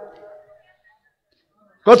বিজ্ঞান,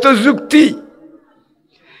 কত যুক্তি।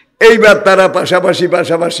 এইবার তারা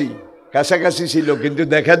পাশাপাশি কাছাকাছি ছিল, কিন্তু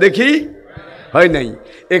দেখা দেখি হয় নাই।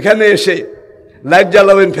 এখানে এসে লাইট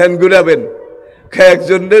জ্বালাবেন, ফ্যান ঘুরাবেন,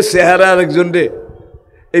 একজন রে চেহারা আরেকজন রে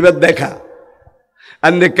এইবার দেখা,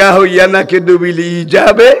 আর নেকা হইয়া নাকে ডুবিলি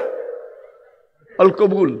যাবে অল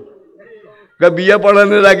কবুল। বিয়া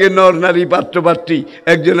পড়ানোর আগে নর নারী পাত্র পাত্রী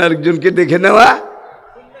একজন আরেকজনকে দেখে নেওয়া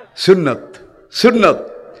সুন্নত, সুন্নত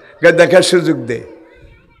দেখার সুযোগ দে।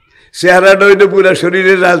 চেহারাটা হইল পুরা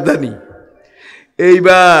শরীরের রাজধানী।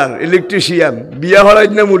 এইবার ইলেকট্রিশিয়ান বিয়া হড়াই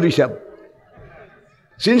না মুলি সাহেব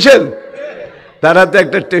চিনছেন? তার হাতে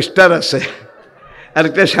একটা টেস্টার আছে আর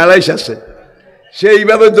একটা সারাইশ আছে। সে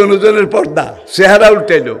এইভাবে দুজনের পর্দা চেহারা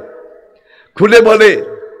উল্টাইল, খুলে বলে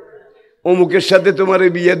অমুকের সাথে তোমার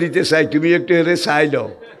বিয়া দিতে চাই, তুমি একটু হেরে চাইল,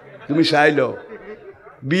 তুমি চাইল।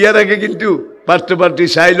 বিয়ার আগে কিন্তু পার্টি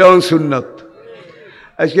চাইল সুন্নত।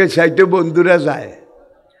 আজকে চাইতে বন্ধুরা যায়,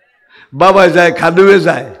 বাবা যায়, খাদুয়ে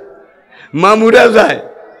যায়, মামুরা যায়,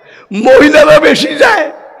 মহিলারা বেশি যায়।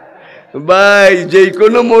 ভাই যে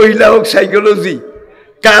কোনো মহিলা হোক সাইকোলজি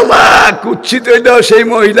কালা কুচ্ছিত হইলেও সেই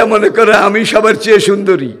মহিলা মনে করে আমি সবার চেয়ে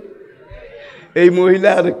সুন্দরী। এই মহিলা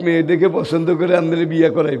আরেক মেয়ে দেখে পছন্দ করে আমাদের বিয়ে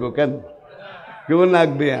করাইব কেন? কেমন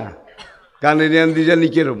লাগবে কানের আন্দি জানি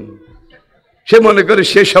কেরম, সে মনে করে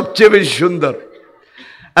সে সবচেয়ে বেশি সুন্দর।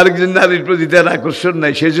 আরেকজন নারীর প্রতি তার আকর্ষণ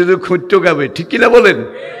নাই, সে যদি খুঁজতে গাবে, ঠিক কিনা বলেন?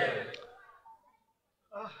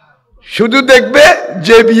 শুধু দেখবে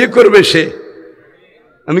যে বিয়ে করবে সে।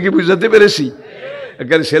 আমি কি বুঝাতে পেরেছি?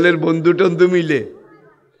 এখানে ছেলের বন্ধু টন্ধু মিলে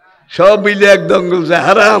সব মিলে এক দঙ্গল যায়,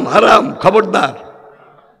 হারাম হারাম, খবরদার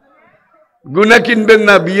গুনাহ কিনবেন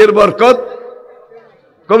না, বিয়ের বরকত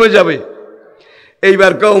কমে যাবে।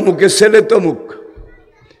 এইবার ক অমুকের ছেলে তমুক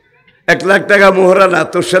 1 লাখ টাকা মোহরানা,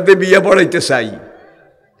 তোর সাথে বিয়ে পড়াইতে চাই।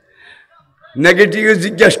 নেগেটিভ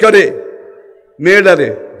জিজ্ঞাসা করে মেয়েটারে,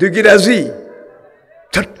 তুই কি রাজি?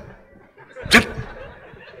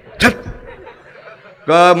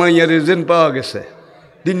 মাইয়ার এজেন্ট পাওয়া গেছে।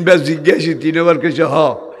 3বার জিজ্ঞাসি, 3বার কেছে হ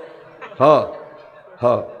হ হ।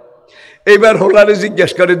 এইবার হোলারে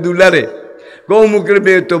জিজ্ঞাসা করে দুলারে, কৌমুকের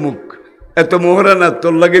মেয়ে তমুক, এত মোহরানা,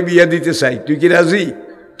 তোর লাগে বিয়া দিতে চাই, তুই কি রাজি?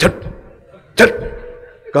 ছট ছট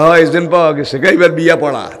এজেন্ট পাওয়া গেছে, এইবার বিয়া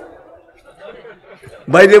পড়া।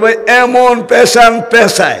 বাইরে ভাই এমন পেশান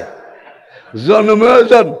পেশায়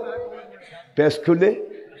জন্মজন পেশ খুলে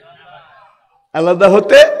আলাদা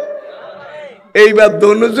হতে। এইবার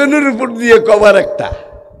দুজনের উপর দিয়ে কভার একটা,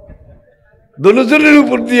 দুজনের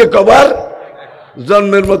উপর দিয়ে কভার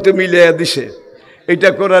জন্মের মতো মিলিয়ে দিছে। এটা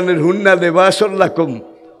কোরআনের হুন্না লিবাসুল লাকুম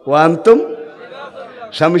ওয়া আনতুম,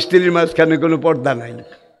 স্বামী স্ত্রীর মাঝখানে কোনো পর্দা নাই।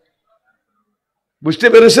 বুঝতে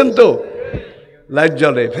পেরেছেন তো? লাইট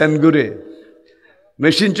জ্বলে, ফ্যান ঘুরে,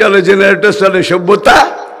 মেশিন চলে, জেনারেটর চলে, সভ্যতা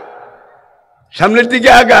সামনের দিকে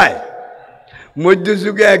আগায়।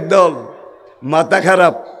 মধ্যযুগে একদল মাথা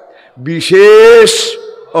খারাপ বিশেষ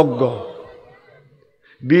অজ্ঞ,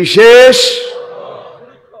 বিশেষ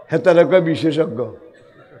হেতারা কয় বিশেষজ্ঞ,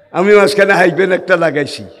 আমি মাঝখানে হাইপেন একটা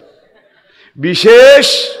লাগাইছি, বিশেষ।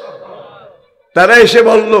 তারা এসে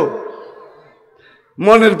বলল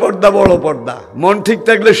মনের পর্দা বড় পর্দা, মন ঠিক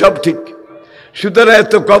থাকলে সব ঠিক, সুতরাং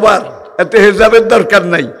এত কভার এত হেজাবের দরকার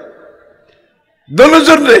নাই।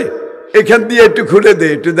 দুজন রে এখান দিয়ে একটু খুলে দে,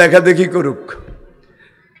 একটু দেখা দেখি করুক।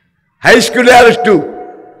 হাই স্কুলে আর একটু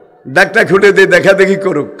ডাকটা খুলে দে, দেখা দেখি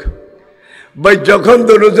করুক। ভাই যখন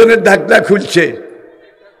দুজনের ঢাকনা খুলছে,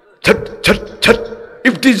 ছট ছট ছট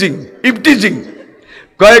ইফটিজিং ইফটিজিং,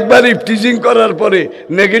 কয়েকবার ইফটিজিং করার পরে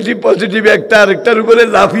নেগেটিভ পজিটিভ একটা আরেকটার উপরে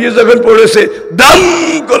লাফিয়ে যখন পড়েছে, দাম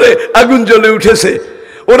করে আগুন জ্বলে উঠেছে।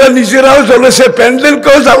 ওরা নিজেরাও জ্বলেছে,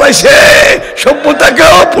 প্যান্ডেলকেও জ্বালাইছে,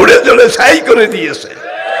 সভ্যতাকেও পুড়ে জ্বলে ছাই করে দিয়েছে।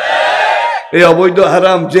 এই অবৈধ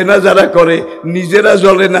হারাম জেনা যারা করে নিজেরা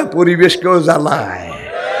জ্বলে না, পরিবেশকেও জ্বালায়,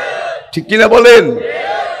 ঠিক কিনা বলেন?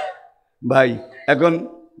 ভাই এখন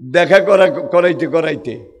দেখা করাইতে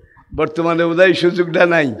করাইতে বর্তমানে বোধহয় সুযোগটা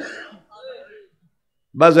নাই।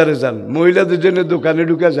 বাজারে যান, মহিলাদের জন্য দোকানে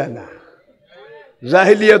ঢুকা যায় না।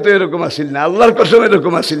 জাহিলিয়া তো এরকম আসিল না, আল্লাহর কসম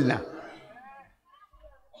এরকম আসিল না।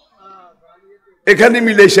 এখানে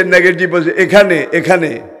মিলেছেন নেগেটিভ, এখানে এখানে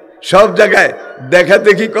সব জায়গায় দেখা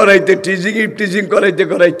দেখি করাইতে, টিজিং টিজিং করাইতে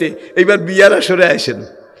করাইতে এইবার বিয়ার আসরে আসেন,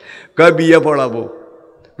 কয় বিয়া পড়াবো,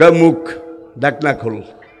 কয় মুখ ঢাকনা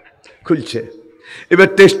খুলছে। এবার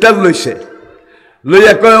টেস্টার লইছে,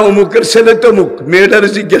 লইয়া কয় অমুকের ছেলে তো মুখ, মেয়েটারে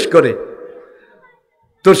জিজ্ঞেস করে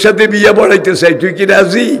তোর সাথে বিয়া পড়াইতে চাই, তুই কি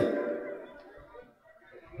রাজি?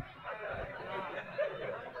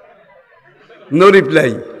 No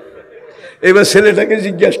reply. এবার ছেলেটাকে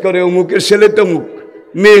জিজ্ঞাসা করে অমুকের ছেলে তো মুখ,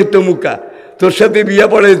 মেয়ে তো মুখা, তোর সাথে বিয়া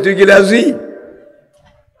পড়াই, তুই কি রাজি?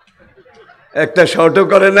 একটা শর্টও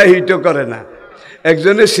করে না, হিটও করে না।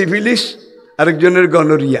 একজনের সিফিলিস, আরেকজনের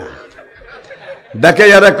গনোরিয়া। দেখে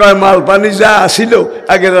যারা কয় মাল পানি যা আসিল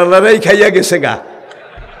আগের আল্লাহরাই খাইয়া গেছে গা।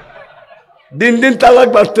 দিন দিন তালাক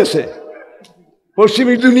বাড়তেছে,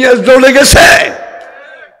 পশ্চিমী দুনিয়া জ্বলে গেছে।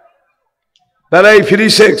 তারা এই ফ্রি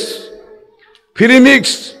সেক্স, ফ্রি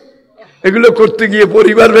মিক্স এগুলো করতে গিয়ে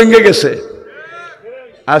পরিবার ভেঙে গেছে।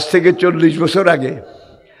 আজ থেকে 40 বছর আগে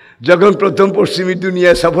যখন প্রথম পশ্চিমী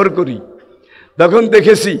দুনিয়ায় সফর করি, তখন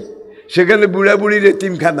দেখেছি সেখানে বুড়া বুড়ির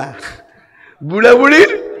এতিমখানা, বুড়া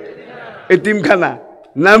বুড়ির এতিমখানা,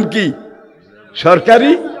 নাম কি?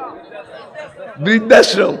 সরকারি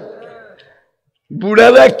বৃদ্ধাশ্রম।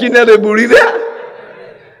 বুড়ারা কিনারে বুড়িরা,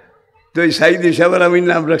 তো এই সাইদ হিসাবে আমি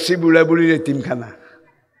নাম রাখছি বুড়া বুড়ির এতিমখানা।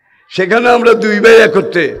 সেখানে আমরা দুই ভাই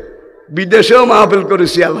একত্রে বিদেশেও মাহফিল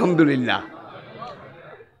করেছি আলহামদুলিল্লাহ।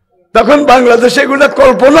 তখন বাংলাদেশে এগুলো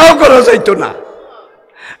কল্পনাও করা যাইতো না,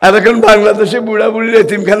 আর এখন বাংলাদেশে বুড়া বুড়ির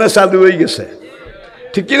এতিমখানা চালু হয়ে গেছে,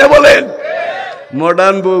 ঠিক কিনা বলেন?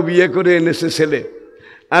 মডার্ন বউ বিয়ে করে এনেছে ছেলে,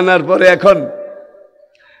 আনার পরে এখন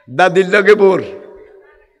দাদির লগে বোর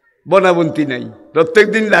বনাবন্তি নাই, প্রত্যেক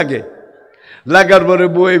দিন লাগে। লাগার পরে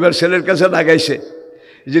বউ এবার ছেলের কাছে লাগাইছে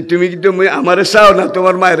যে তুমি কি তুমি আমারে চাও না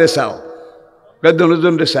তোমার মায়েরে চাও?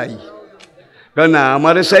 দুজনরে চাই। না,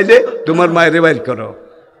 আমারে চাইলে তোমার মায়েরে বাইর করো,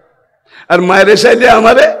 আর মায়েরে চাইলে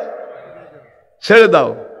আমারে ছেড়ে দাও,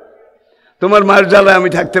 তোমার মায়ের জ্বালায় আমি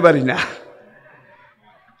থাকতে পারি না।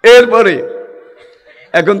 এরপরে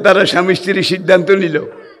এখন তারা স্বামী স্ত্রী সিদ্ধান্ত নিল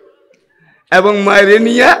এবং মায়েরে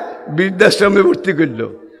নিয়ে বৃদ্ধাশ্রমে ভর্তি করল।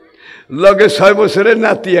 লগে 6 বছরের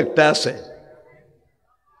নাতি একটা আছে,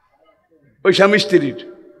 ওই স্বামী স্ত্রীর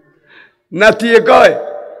নাতিয়ে কয়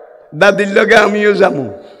দাদির লগে আমিও যাবো।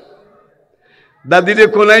 দাদিরে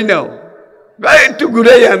কোনাই নাও, একটু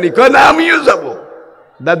ঘুরাই আনি, কয় না আমিও যাব।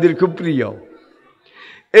 দাদির খুব প্রিয়।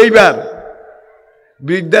 এইবার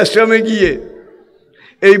বৃদ্ধাশ্রমে গিয়ে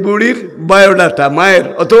এই বুড়ির বায়োডাটা, মায়ের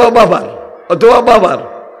অথবা বাবার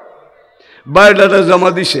বায়োডাটা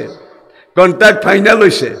জমা দিছে, কন্ট্রাক্ট ফাইনাল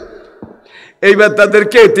হয়েছে। এইবার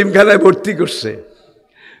তাদেরকে এতিমখানায় ভর্তি করছে,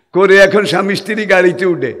 করে এখন স্বামী স্ত্রী গাড়িতে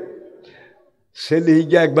উঠে ছেলে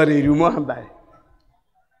গিয়ে একবার এই রুমও হাঁদায়,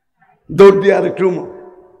 দৌড় দিয়ে আরেক রুমও,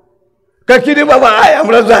 কাকিরে বাবা আয়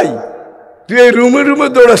আমরা যাই, তুই এই রুমে রুমে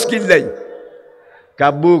দৌড়াস কিনলাই।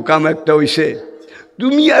 কাব্বু কাম একটা হইছে,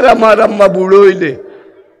 তুমি আর আমার আম্মা বুড়ো হইলে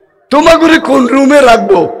তোমা করে কোন রুমে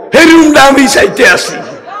রাখবো, এই রুমটা আমি চাইতে আসি।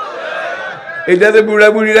 এটাতে বুড়া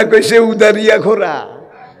বুড়িরা কইছে উদারিয়া খোরা,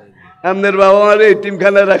 আপনার বাবা মারে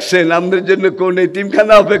এতিমখানা রাখছেন, আপনার জন্য কোন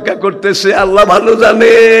এতিমখানা অপেক্ষা করতেছে আল্লাহ ভালো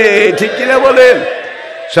জানে, ঠিক কিনা বলেন?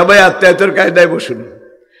 সবাই আত্মায়তর কায়দায় বসুন,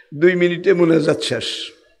 2 মিনিটে মুনাজাত শেষ।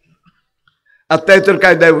 আত্মায়তর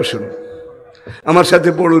কায়দায় বসুন, আমার সাথে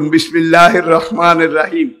পড়ুন বিসমিল্লাহির রহমানির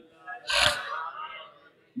রহিম।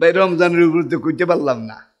 ভাই রমজানের উপর তো কইতে পারলাম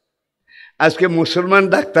না। আজকে মুসলমান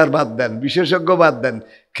ডাক্তার বাদ দেন, বিশেষজ্ঞ বাদ দেন,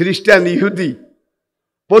 খ্রিস্টান, ইহুদি,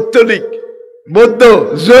 পৌত্তলিক, বৌদ্ধ,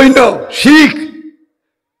 জৈন, শিখ,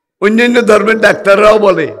 অন্যান্য ধর্মের ডাক্তাররাও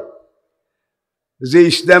বলে যে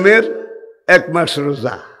ইসলামের 1 মাস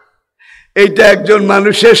রোজা, এইটা একজন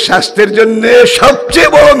মানুষের স্বাস্থ্যের জন্য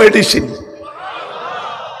সবচেয়ে বড় মেডিসিন।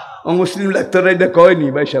 অমুসলিম ডাক্তাররা এটা কয়নি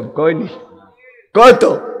ভাই সাহেব, কয়নি, কয়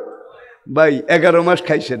তো ভাই 11 মাস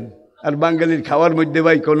খাইছেন। আর বাঙালির খাওয়ার মধ্যে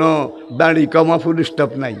ভাই কোনো দাড়ি কমা ফুল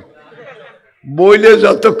স্টপ নাই, বইলে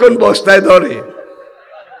যতক্ষণ বস্তায় ধরে।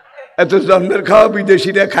 এত জন্মের খাওয়া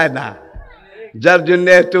বিদেশিরা খায় না, যার জন্য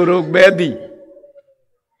এত রোগ ব্যাধি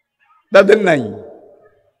তাদের নাই।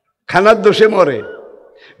 খানার দোষে মরে,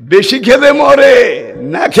 বেশি খেলে মরে,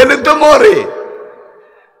 না খেলে তো মরে।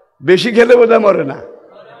 বেশি খেলে বোধহয় মরে না,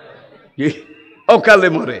 অকালে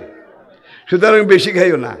মরে। সুতরাং বেশি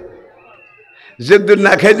খাইও না, যে দূর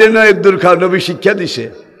না খাইলে নয় এর দূর খাও, নবী শিক্ষা দিছে।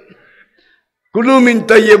 কুলু মিন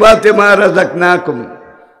তাইয়্যিবাতি মা রাযাকনাকুম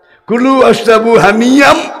কুলু ওয়াশরাবু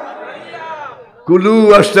হানিয়াম কুলু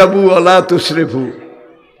ওয়াশরাবু ওয়ালা তুসরিফু।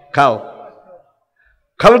 খাও,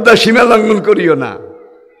 খবরদার সীমা লঙ্ঘন করিও না।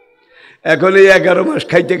 এখন এই 11 মাস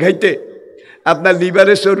খাইতে খাইতে আপনার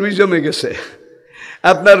লিভারে চর্বি জমে গেছে,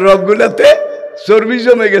 আপনার রগগুলাতে চর্বি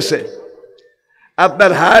জমে গেছে,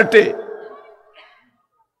 আপনার হার্টে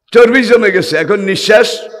চর্বি জমে গেছে। এখন নিঃশ্বাস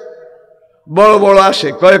বড় বড় আসে,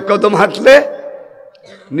 কয়েক কদম হাঁটলে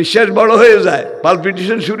নিঃশ্বাস বড় হয়ে যায়,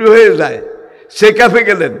 পালপিটেশন শুরু হয়ে যায়। চেক আপে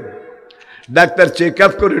গেলেন, ডাক্তার চেক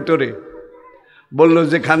আপ করে টোরে বলল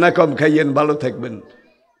যে খানা কম খাইয়েন, ভালো থাকবেন।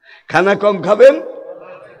 খানা কম খাবেন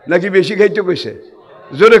নাকি বেশি খাইতে কইছে?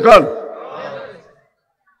 জোরে কন।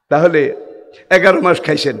 তাহলে 11 মাস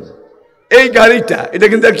খাইছেন। এই গাড়িটা, এটা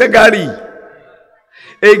কিন্তু একটা গাড়ি,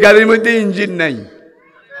 এই গাড়ির মধ্যে ইঞ্জিন নাই।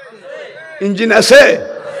 ইঞ্জিন আছে?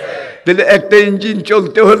 তাহলে একটা ইঞ্জিন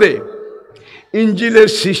চলতে হলে ইঞ্জিনের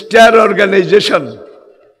সিস্টার অর্গানাইজেশন,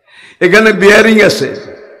 এখানে বিয়ারিং আছে,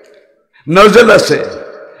 নজল আছে,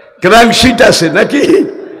 ক্র্যাঙ্কশিট আছে, নাকি?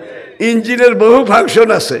 ইঞ্জিনের বহু ফাংশন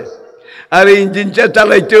আছে। আর এই ইঞ্জিনটা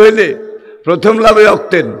চালাইতে হলে প্রথম লাভে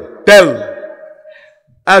অক্টেন তেল,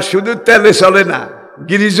 আর শুধু তেলে চলে না,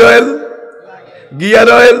 গ্রিজ অয়েল, গিয়ার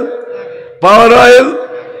অয়েল, পাওয়ার অয়েল,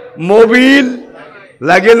 মোবিল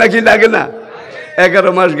লাগে নাকি লাগে না?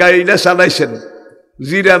 11 মাস গাড়িটা চালাইছেন,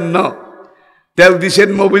 জিরান ন, তেল দিছেন,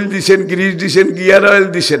 মোবিল দিছেন, গ্রিস দিছেন, গিয়ার অয়েল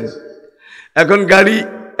দিছেন। এখন গাড়ি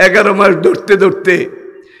 11 মাস ধরতে ধরতে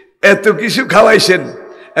এত কিছু খাওয়াইছেন,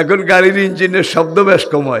 এখন গাড়ির ইঞ্জিনের শব্দ বেশ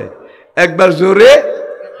কম হয়, একবার জোরে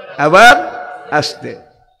আবার আস্তে।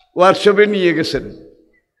 ওয়ার্কশপে নিয়ে গেছেন,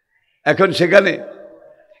 এখন সেখানে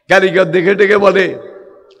কারিগর দেখে ডেকে বলে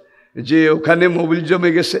যে ওখানে মোবিল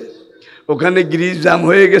জমে গেছে, ওখানে গ্রিস জাম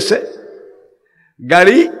হয়ে গেছে,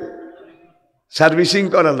 গাড়ি সার্ভিসিং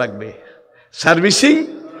করা লাগবে, সার্ভিসিং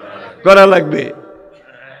করা লাগবে।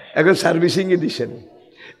 এখন সার্ভিসিংয়ে দিছেন।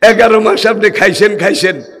 11 মাস আপনি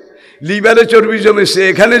খাইছেন, লিভারে চর্বি জমেছে,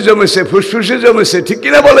 এখানে জমেছে, ফুসফুসে জমেছে, ঠিক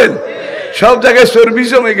কিনা বলেন? সব জায়গায় চর্বি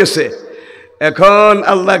জমে গেছে। এখন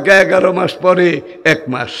আল্লাহকে 11 মাস পরে 1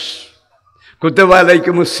 মাস, কুতিবা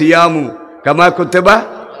আলাইকুমুস সিয়ামু কামা কুতিবা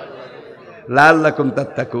লাআল্লাকুম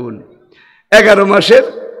তাত্তাকুন। 11 মাসের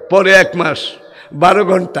পরে 1 মাস, 12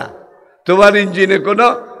 ঘন্টা তোমার ইঞ্জিনে কোনো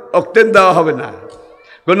অক্টেন দেওয়া হবে না,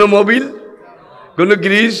 কোনো মোবিল, কোনো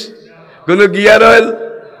গ্রিস, কোনো গিয়ার অয়েল,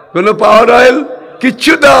 কোনো পাওয়ার অয়েল,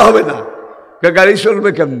 কিচ্ছু দেওয়া হবে না। গাড়ি চলবে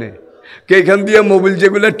কেমনে? এখান দিয়ে মোবিল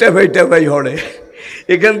যেগুলো টেপাই হড়ে,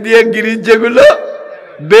 এখান দিয়ে গ্রিস যেগুলো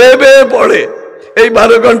বেয়ে পড়ে, এই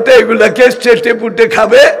 12 ঘন্টা এগুলাকে চেটে পুটে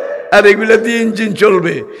খাবে, আর এগুলা দিয়ে ইঞ্জিন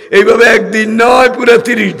চলবে। এইভাবে একদিন নয়, পুরো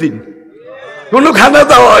 30 দিন কোনো খানা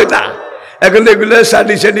দেওয়া হয় না। এখন এগুলো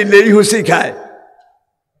সাডি লেই হুসি খায়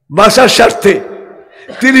বাসার স্বার্থে।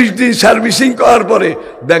 30 দিন সার্ভিসিং করার পরে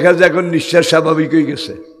দেখা যায় এখন নিঃশ্বাস স্বাভাবিক হয়ে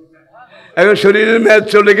গেছে, এখন শরীরের মেয়াদ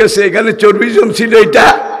চলে গেছে, এখানে চর্বি জমছিল, এটা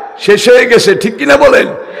শেষ হয়ে গেছে, ঠিক কিনা বলেন?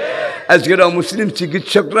 আজকের অমুসলিম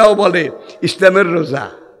চিকিৎসকরাও বলে ইসলামের রোজা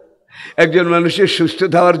একজন মানুষের সুস্থ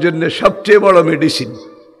থাকার জন্য সবচেয়ে বড় মেডিসিন।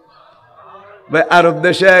 ভাই, আরব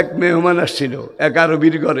দেশে এক মেহমান আসছিল, এক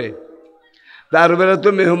আরবির ঘরে। তা আরবেরা তো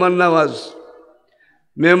মেহমান নামাজ,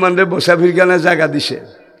 মেহমানরে বসাফিরখানা জায়গা দিছে।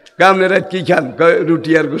 আপনারা কি খান?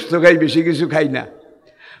 রুটি আর গোস্ত খাই, বেশি কিছু খাই না।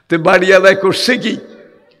 তো বাড়িওয়ালায় করছে কি,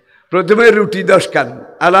 প্রথমে রুটি 10 খান,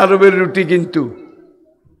 আর আরবের রুটি কিন্তু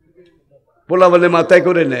পোলা বলে মাথায়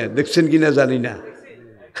করে নেয়, দেখছেন কিনা জানি না।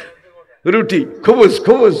 রুটি খবুজ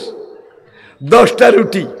 10টা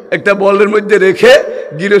রুটি একটা বলের মধ্যে রেখে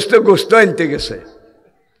গৃহস্থ গোস্ত আনতে গেছে।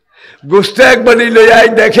 গোস্ত একবারই লই আই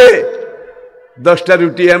দেখে 10টা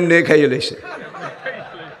রুটি এমনি খাইয়ে লেছে।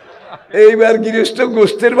 এইবার গৃহস্থ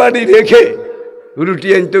গোস্তের বাড়ি রেখে রুটি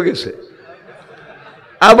আনতে গেছে,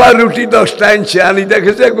 আবার রুটি 10টা আনছে, আনি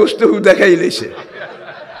দেখেছে গোস্ত দেখাই লেছে।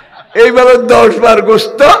 এইবার 10 বার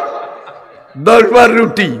গোস্ত, 10 বার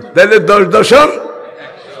রুটি, তাহলে 10 দশম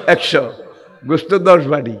 100, গোস্ত 10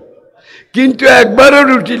 বাড়ি। কিন্তু একবারও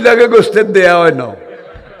রুটি লাগে গোস্তের দেয়া হয় না।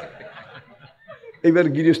 এবার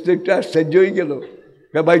গৃহস্থ একটু আশ্চর্য হয়ে গেল,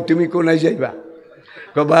 ভাই তুমি কোনায় যাইবা?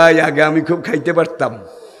 ভাই আগে আমি খুব খাইতে পারতাম,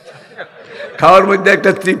 খাওয়ার মধ্যে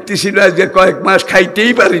একটা তৃপ্তি ছিল, আজকে কয়েক মাস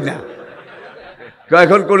খাইতেই পারি না।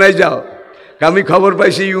 এখন কোনায় যাও? আমি খবর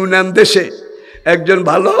পাইছি ইউনান দেশে একজন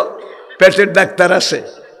ভালো পেটের ডাক্তার আছে,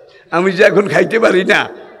 আমি যে এখন খাইতে পারি না,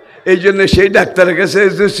 এই জন্য সেই ডাক্তারের কাছে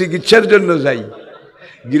চিকিৎসার জন্য যাই।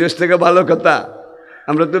 গৃহস্থকে ভালো কথা,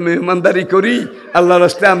 আমরা তো মেহমানদারি করি, আল্লাহর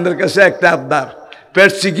রাস্তায় আমাদের কাছে একটা আবদার,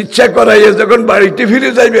 পেট চিকিৎসা করাইয়ে যখন বাড়িতে ফিরে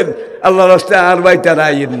যাইবেন আল্লাহর রাস্তায় আর বাড়িতে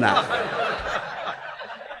আইয়েন না।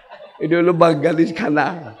 এটা হলো বাঙালির খানা।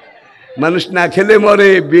 মানুষ না খেলে মরে,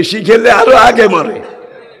 বেশি খেলে আরো আগে মরে।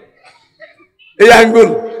 এই আঙ্গুল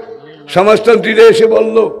সমাজতন্ত্রীরা এসে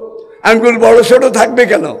বলল আঙ্গুল বড় ছোট থাকবে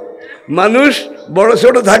কেন? মানুষ বড়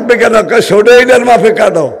ছোট থাকবে কেন? ছোট এটার মাপে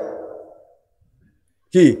কাটো,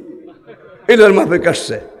 কি এটার মাপে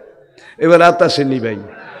কাটছে। এবার আতাসে নি ভাই,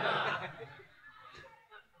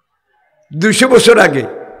 200 বছর আগে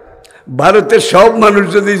ভারতের সব মানুষ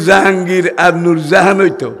যদি জাহাঙ্গীর আর নূরজাহান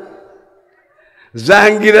হইতো,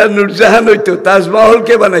 জাহাঙ্গীর আর নূরজাহান হইতো, তাজমহল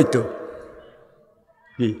কে বানাইতো?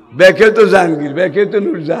 কি ব্যাকে তো জাহাঙ্গীর, ব্যাকে তো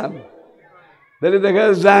নূরজাহান। তাহলে দেখা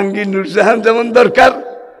যায় জাহাঙ্গীর নূরজাহান যেমন দরকার,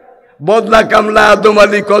 বদলা কামলা আদম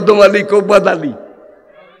আলী কদম আলী কব্বাদ আলী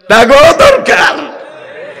তাগো দরকার।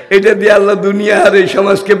 এটা দিয়ে আল্লাহ দুনিয়া আর এই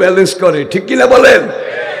সমাজকে ব্যালেন্স করে, ঠিক কিনা বলেন?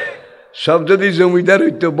 সব যদি জমিদার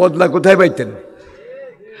হইতো বদলা কোথায় পাইতেন?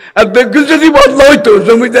 আর বেগুন যদি বদলা হইতো,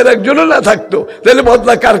 জমিদার একজনও না থাকতো, তাহলে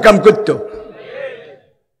বদলা কার কাম করতো?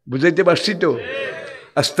 বুঝাইতে পারছি তো?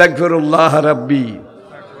 আস্তাগফিরুল্লাহ রাব্বি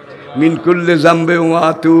মিন কুল্লি যামবি ওয়া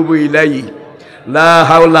আতুবু ইলাইহি লা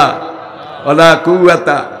হাওলা ওয়ালা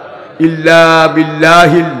কুওয়াতা ইল্লা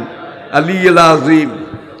বিল্লাহিল আলিয়্যিল আযীম।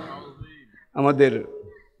 আমাদের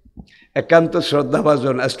একান্ত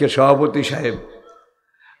শ্রদ্ধাভাজন আজকে সভাপতি সাহেব,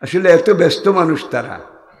 আসলে এত ব্যস্ত মানুষ তারা,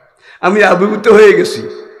 আমি আবির্ভূত হয়ে গেছি।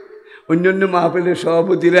 অন্যান্য মাহফিলের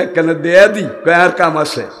সভাপতিরা একখানা দেয়া দিই আর কাম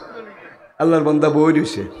আছে, আল্লাহর বান্দা বই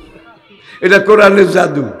রয়েছে। এটা কোরআনের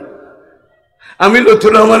জাদু। আমি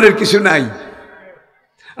লুৎফুর রহমানের কিছু নাই,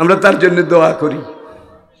 আমরা তার জন্য দোয়া করি।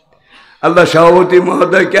 আল্লাহ সভাপতি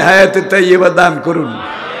মহোদয়কে হায়াতে তাইয়্যিবা দান করুন,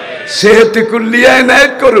 সেহতে কুল্লিয়া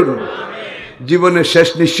ইনায়েত করুন, জীবনের শেষ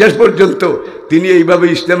নিঃশ্বাস পর্যন্ত তিনি এইভাবে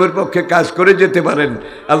ইসলামের পক্ষে কাজ করে যেতে পারেন।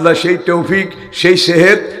 আল্লাহ সেই তৌফিক, সেই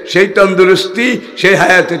সেহত, সেই তন্দুরস্তি, সেই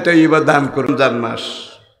হায়াতে তাইয়্যিবা দান করুন। রমজান মাস,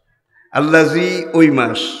 আল্লাজি ওই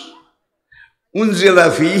মাস, উনজিলা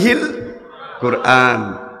ফীহিল কোরআন,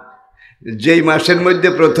 যেই মাসের মধ্যে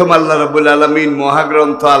প্রথম আল্লাহ রাব্বুল আলামিন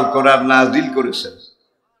মহাগ্রন্থ আল কোরআন নাজিল করেছেন।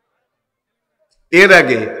 এর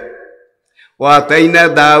আগে ওয়াতাইনা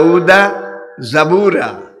দাউদা জাবুরা,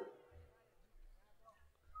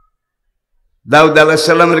 দাউদ আলাইহিস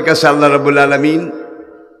সালামের কাছে আল্লাহ রাব্বুল আলামিন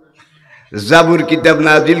জাবুর কিতাব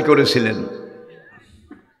নাজিল করেছিলেন।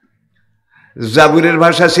 জাবুরের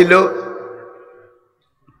ভাষা ছিল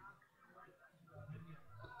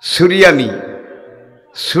সুরিয়ানি।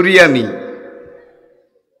 সুরিয়ানি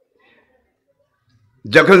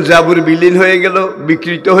যখন জাবুর বিলীন হয়ে গেল,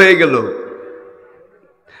 বিকৃত হয়ে গেল,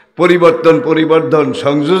 পরিবর্তন, পরিবর্ধন,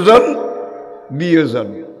 সংযোজন, বিয়োজন,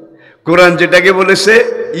 কোরআন যেটাকে বলেছে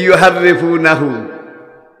ইউহাররিফু নাহু,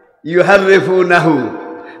 ইউহাররিফু নাহু,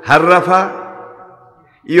 হাররাফা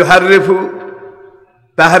ইউহাররিফু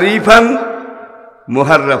তাহরিফান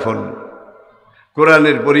মুহাররাফন,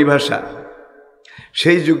 কোরআনের পরিভাষা।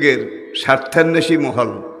 সেই যুগের স্বার্থান্বেষী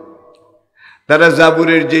মহল, তারা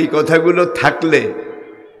জাবুরের যেই কথাগুলো থাকলে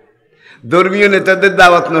ধর্মীয় নেতাদের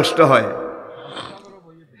দাওয়াত নষ্ট হয়,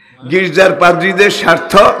 গির্জার পাদ্রীদের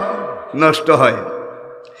স্বার্থ নষ্ট হয়,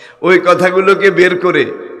 ওই কথাগুলোকে বের করে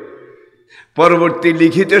পরবর্তী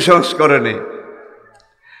লিখিত সংস্করণে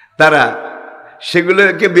তারা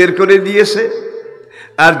সেগুলোকে বের করে দিয়েছে।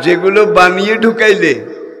 আর যেগুলো বানিয়ে ঢুকাইলে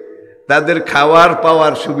তাদের খাওয়ার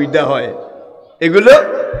পাওয়ার সুবিধা হয়, এগুলো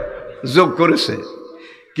যোগ করেছে।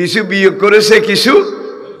 কিছু বিয়োগ করেছে, কিছু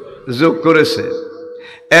যোগ করেছে।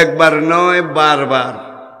 একবার নয়, বারবার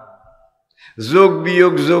যোগ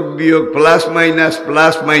বিয়োগ, প্লাস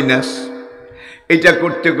মাইনাস, এটা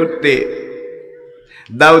করতে করতে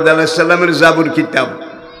দাউদ আলাইহিস সালামের জাবুর কিতাব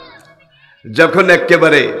যখন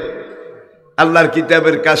একেবারে আল্লাহর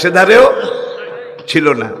কিতাবের কাছে ধারেও ছিল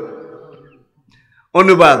না,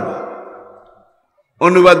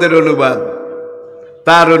 অনুবাদের অনুবাদ,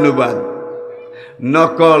 তার অনুবাদ,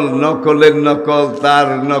 নকলের নকল, তার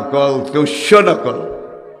নকল, তুষ্য নকল,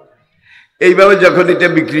 এইভাবে যখন এটা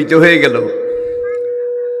বিকৃত হয়ে গেল,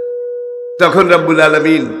 তখন রব্বুল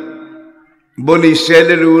আলামিন বনি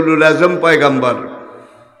ইসরাইলের উলুল আজম পয়গম্বর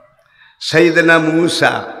সাইয়েদনা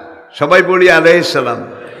মূসা, সবাই বলি আলাইহিস সালাম,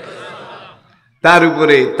 তার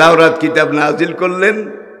উপরে তাওরাত কিতাব নাজিল করলেন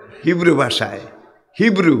হিব্রু ভাষায়,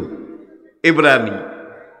 হিব্রু, ইব্রানি।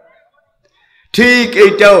 ঠিক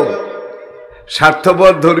এইটাও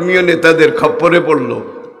স্বার্থপর ধর্মীয় নেতাদের খপ্পরে পড়ল।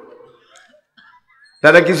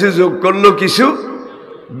 তারা কিছু যোগ করলো, কিছু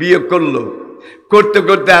বিয়োগ করলো, করতে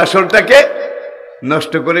করতে আসলটাকে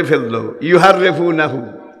নষ্ট করে ফেললো। ইউহাররিফু নাহু,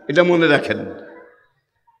 এটা মনে রাখেন,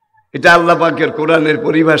 এটা আল্লাহ পাকের কোরআনের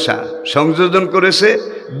পরিভাষা। সংযোজন করেছে,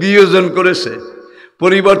 বিয়োজন করেছে,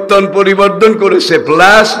 পরিবর্তন করেছে,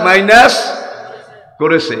 প্লাস মাইনাস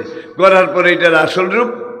করেছে, করার পরে এটার আসল রূপ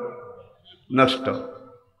নষ্ট।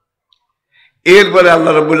 এরপরে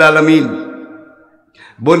আল্লাহ রাব্বুল আলামিন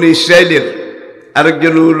বনি ইসরাইলের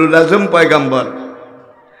আরেকজন উলুল আজম পয়গম্বর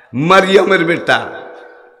মারিয়ামের বেটা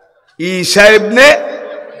ঈসা ইবনে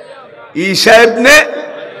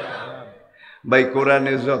ভাই,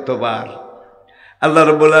 কোরআনে যতবার আল্লাহ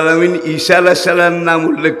রাব্বুল আলামিন ঈসা আলাইহিস সালাম নাম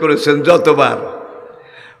উল্লেখ করেছেন, যতবার,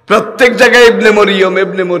 প্রত্যেক জায়গায় ইবনে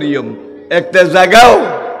মরিয়ম, একটা জায়গাও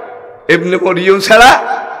ইবনে মরিয়ম ছাড়া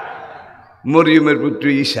মরিয়মের পুত্র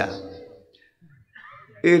ঈসা।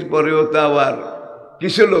 এরপরেও তো আবার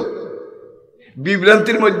কিছু লোক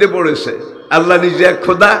বিভ্রান্তির মধ্যে পড়েছে। আল্লাহ নিজে এক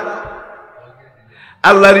খোদা,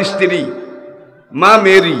 আল্লাহর স্ত্রী মা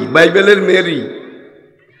মেরি, বাইবেলের মেরি,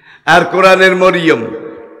 আর কোরআনের মরিয়ম,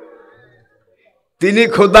 তিনি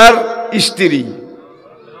খোদার স্ত্রী,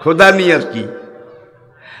 খোদানি আর কি।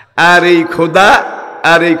 আর এই খোদা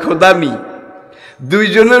আর এই খোদানি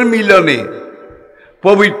দুইজনের মিলনে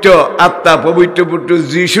পবিত্র আত্মা, পবিত্র পুত্র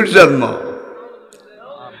যিশুর জন্ম।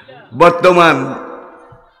 বর্তমান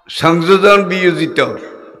সংযোজন বিয়োজিত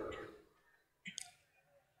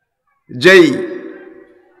যেই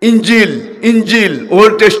ইঞ্জিল,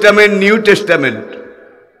 ওল্ড টেস্টামেন্ট, নিউ টেস্টামেন্ট,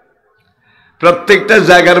 প্রত্যেকটা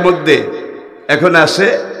জায়গার মধ্যে এখন আছে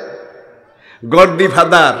গড দি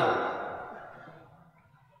ফাদার,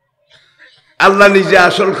 আল্লাহ নিজে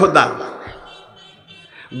আসল খোদা,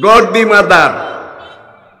 গড দি মাদার।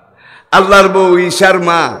 আল্লাহর বউ ঈশার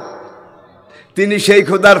মা, তিনি সেই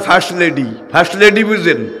খোদার ফার্স্ট লেডি। ফার্স্ট লেডি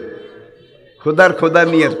বুঝেন? খোদার খোদা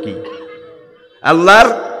নিয়ে আর কি, আল্লাহর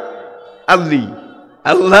আল্লি,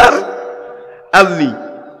 আল্লাহর আল্লি,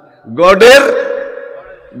 গডের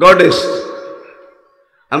গডেস।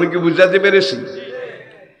 আমি কি বুঝাতে পেরেছি?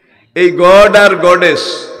 এই গড আর গডেস,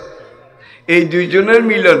 এই দুইজনের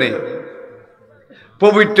মিলনে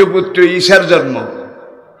পবিত্র পুত্র ঈশার জন্ম।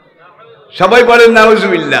 সবাই বলেন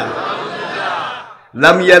নাউজুবিল্লাহ।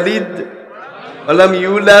 লাম ইয়ালিদ ওয়ালাম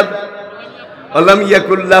ইউলাদ ওয়ালাম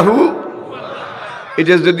ইয়াকুল লাহু।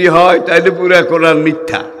 এটা যদি হয় তাহলে পুরা কোরআন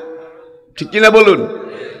মিথ্যা, ঠিক কিনা বলুন?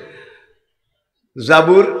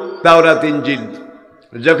 জাবুর, তাওরাত, ইনজিল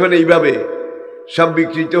যখন এইভাবে সব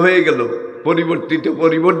বিকৃত হয়ে গেল,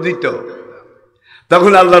 পরিবর্তিত,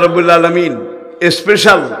 তখন আল্লাহ রাব্বুল আলামিন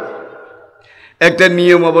স্পেশাল একটা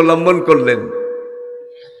নিয়ম অবলম্বন করলেন।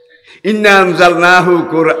 ইন্না আনজালনাহু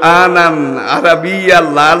কুরআনান আরাবিয়্যান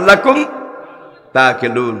লাআল্লাকুম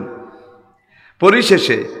তাকিলুন।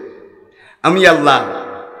 পরিশেষে আমি আল্লাহ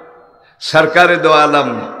সরকারে দো আলম,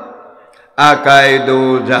 আকায়ে দো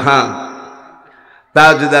জাহাঁ,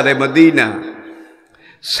 তাজদারে মদিনা,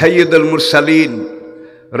 সৈয়দুল মুরসালিন,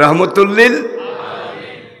 রহমতুল্লিল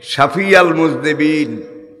শাফিয়াল মুজনিবিন,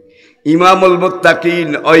 ইমামুল মুত্তাকিন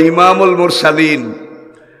ও ইমামুল মুরসালিন,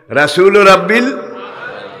 রাসূল রাব্বিল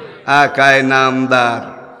আকায়ে নামদার,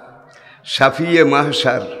 শাফিয়ে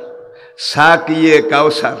মাহশার, সাকিয়ে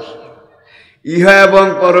কাউসার, ইহা এবং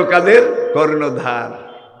পরকালের কর্ণধার,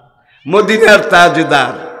 মদিনার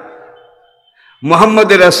তাজদার মুহাম্মদ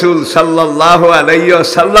রাসূল সাল্লাল্লাহু আলাইহি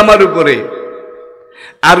ওয়াসাল্লামের উপরে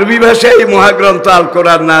আরবি ভাষায় মহাগ্রন্থ আল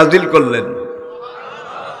কোরআন নাজিল করলেন।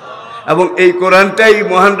 এবং এই কোরআনটাই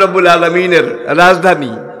মহান রব্বুল আলামিনের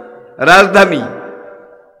রাজধানী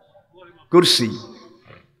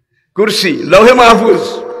কুরসি, লৌহে মাহফুজ।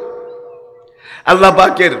 আল্লাহ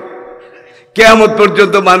পাকের কিয়ামত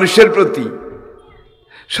পর্যন্ত মানুষের প্রতি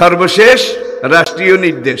সর্বশেষ রাষ্ট্রীয়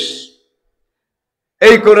নির্দেশ।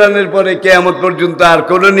 এই কোরআনের পরে কিয়ামত পর্যন্ত আর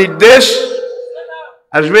কোন নির্দেশ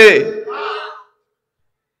আসবে?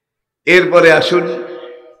 এরপরে আসুন,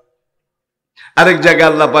 আরেক জায়গায়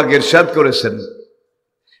আল্লাহ পাক ইরশাদ করেছেন,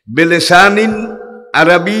 বিলিসানিন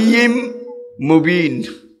আরাবিয়্যিম মুবিন,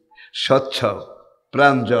 স্বচ্ছ,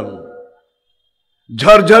 প্রাঞ্জল,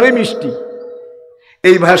 ঝরঝরে মিষ্টি।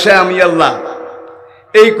 এই ভাষায় আমি আল্লাহ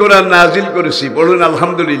এই কোরআন নাজিল করেছি। বলুন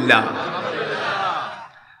আলহামদুলিল্লাহ।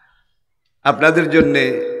 আপনাদের জন্যে,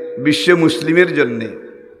 বিশ্ব মুসলিমের জন্যে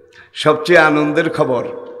সবচেয়ে আনন্দের খবর,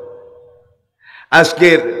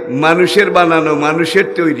 আজকের মানুষের বানানো, মানুষের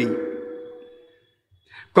তৈরি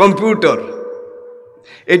কম্পিউটার,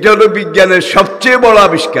 এটা হলো বিজ্ঞানের সবচেয়ে বড়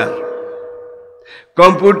আবিষ্কার।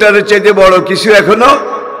 কম্পিউটারের চাইতে বড় কিছু এখনো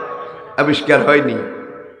আবিষ্কার হয়নি।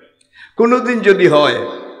 কোনোদিন যদি হয়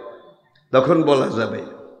তখন বলা যাবে।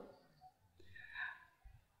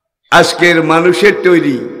 আজকের মানুষের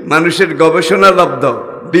তৈরি, মানুষের গবেষণালব্ধ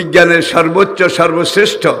বিজ্ঞানের সর্বোচ্চ,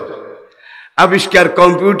 সর্বশ্রেষ্ঠ আবিষ্কার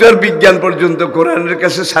কম্পিউটার বিজ্ঞান পর্যন্ত কোরআনের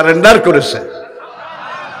কাছে সারেন্ডার করেছে,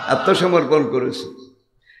 আত্মসমর্পণ করেছে।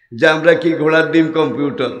 যে আমরা কি ঘোড়ার ডিম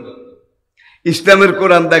কম্পিউটার। ইসলামের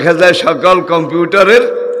কোরআন দেখা যায় সকল কম্পিউটারের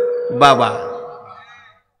বাবা।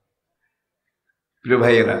 প্রিয়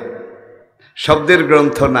ভাইয়েরা, শব্দের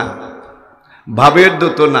গ্রন্থ না, ভাবের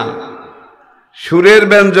দূত না, সুরের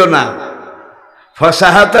ব্যঞ্জনা,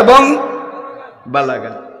 ফসাহাত এবং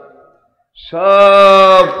বালাগাত,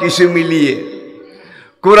 সব কিছু মিলিয়ে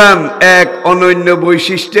কোরআন এক অনন্য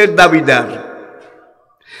বৈশিষ্ট্যের দাবিদার।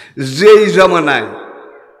 যেই জমানায়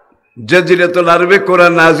জাজিরাতুল আরবে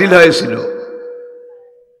কোরআন নাজিল হয়েছিল,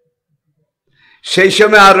 সেই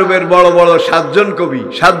সময় আরবের বড় বড় 7জন কবি,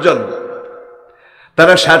 7জন,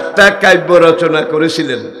 তারা 7টা কাব্য রচনা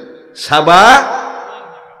করেছিলেন। সাবা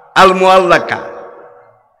আল মুআল্লাকা,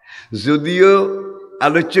 যদিও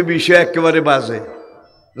আলোচ্য বিষয় একেবারে বাজে,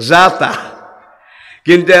 যা তা,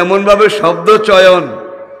 কিন্তু এমনভাবে শব্দ চয়ন,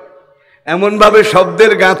 এমনভাবে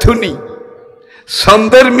শব্দের গাঁথুনি,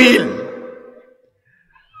 ছন্দের মিল,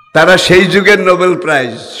 তারা সেই যুগের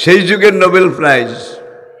নোবেল প্রাইজ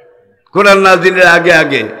কোরআন নাজিলের আগে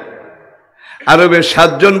আগে আরবের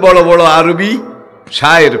 7জন বড় বড় আরবি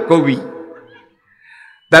শায়ের, কবি,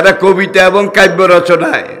 তারা কবিতা এবং কাব্য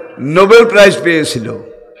রচনায় নোবেল প্রাইজ পেয়েছিল।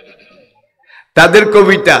 তাদের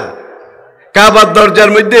কবিতা কাবার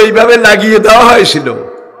দরজার মধ্যে এইভাবে লাগিয়ে দেওয়া হয়েছিল।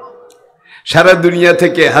 সারা দুনিয়া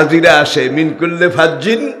থেকে হাজিরা আসে, মিনকুল্লে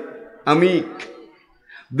ফাজ্জিন আমিক,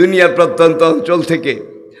 দুনিয়ার প্রত্যন্ত অঞ্চল থেকে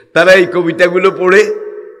তারা এই কবিতাগুলো পড়ে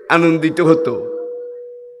আনন্দিত হতো।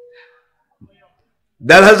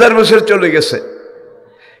 ১,৫০০ বছর চলে গেছে,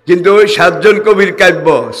 কিন্তু ওই ৭ জন কবির কাব্য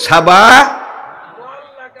সাবা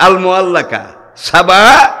আল মুআল্লাকা, সাবা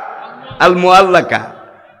আল মুআল্লাকা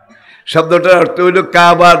শব্দটার অর্থ হইল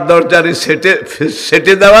কাবার দরজারে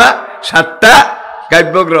সেটে দেওয়া ৭টা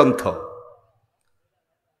কাব্যগ্রন্থ।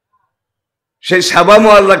 সেই সাবা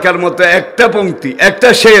মুআল্লাকার মতো একটা পংক্তি, একটা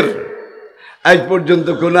শের আজ পর্যন্ত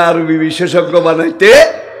কোন আরবি বিশেষজ্ঞ বানাইতে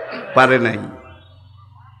পারে নাই।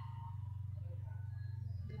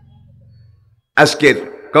 আজকের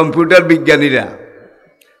কম্পিউটার বিজ্ঞানীরা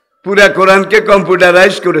পুরা কোরআনকে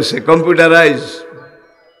কম্পিউটারাইজ করেছে। কম্পিউটারাইজ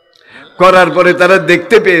করার পরে তারা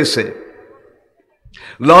দেখতে পেয়েছে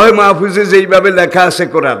লৌহে মাহফুজে যেইভাবে লেখা আছে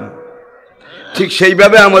কোরআন, ঠিক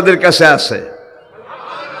সেইভাবে আমাদের কাছে আছে।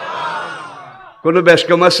 কোনো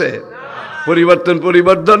বেশকম আছে?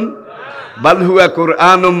 পরিবর্তন বাল হুয়া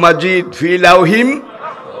কুরআনুম মাজিদ ফি লাউহিম।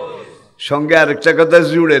 সঙ্গে আরেকটা কথা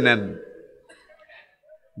জুড়ে নেন,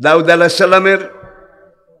 দাউদ আলাইহিস সালামের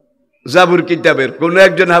জাবুর কিতাবের কোনো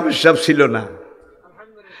একজন হাফেজ সাহেব ছিল না।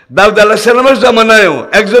 দাউদ আলাইহিস সালামের জামানায়ও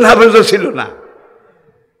একজন হাফেজও ছিল না।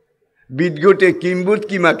 বিদগোটে কিম্বুত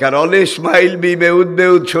কিমাকার অলে ইসমাইল বি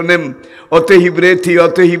বেউদ শোনেম অতে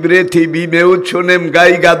হিব্রেথি বি বেউদ শোনেম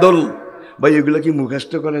গাই গাদল। ভাই এগুলো কি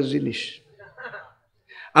মুখস্থ করার জিনিস?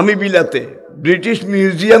 আমি বিলাতে ব্রিটিশ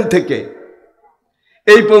মিউজিয়াম থেকে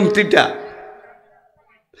এই পংক্তিটা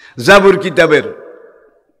জাবুর কিতাবের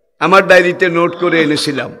আমার ডায়েরিতে নোট করে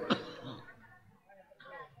এনেছিলাম।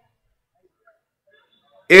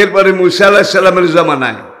 এরপরে মুসা আলাইহিস সালামের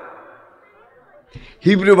জামানায়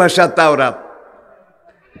হিব্রু ভাষা তাওরাত,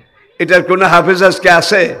 এটার কোনো হাফেজ আজকে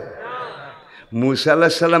আছে? মুসা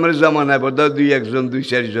আলাইহিস সালামের জামানায় বোধহয়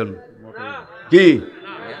 2-1 জন। কি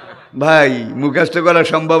ভাই মুখস্থ করা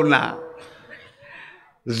সম্ভব না,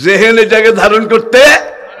 জেহেন এটাকে ধারণ করতে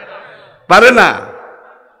পারে না।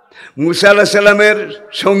 মুসা আলাইহিস সালামের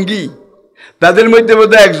সঙ্গী তাদের মধ্যে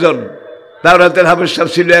বোধহয় একজন তাওরাতের হাফেজ সাহেব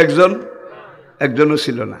ছিল, একজনও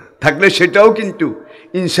ছিল না। থাকলে সেটাও কিন্তু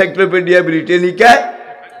ইনসাইক্লোপিডিয়া ব্রিটানিকায়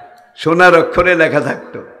সোনার অক্ষরে লেখা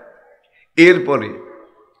থাকতো। এরপরে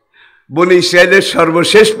বনি ইসরায়েলের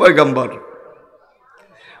সর্বশেষ পয়গম্বর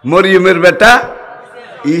মরিয়মের বেটা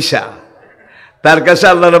ঈসা, তার কাছে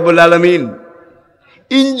আল্লাহ রাব্বুল আলামিন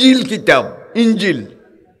ইনজিল কিতাব, ইনজিল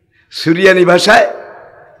সুরিয়ানি ভাষায়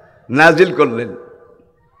নাজিল করলেন।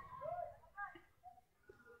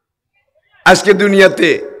 আজকে দুনিয়াতে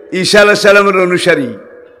ঈসা আলাইহিস সালামের অনুসারী,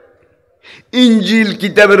 ইনজিল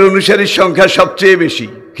কিতাবের অনুসারীর সংখ্যা সবচেয়ে বেশি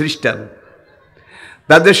খ্রিস্টান।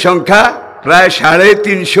 তাদের সংখ্যা প্রায়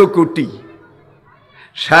 350 কোটি।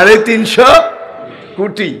 350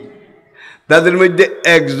 কোটি। তাদের মধ্যে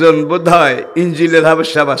একজন বোধহয় ইনজিলের হাফেজ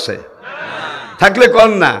সাহেব আছে। থাকলে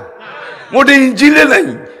কন না, মোটে ইনজিলে নাই।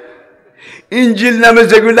 ইনজিল নামে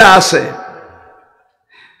যেগুলো আছে,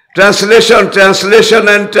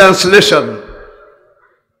 ট্রান্সলেশন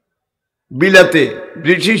বিলাতে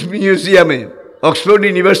ব্রিটিশ মিউজিয়ামে অক্সফোর্ড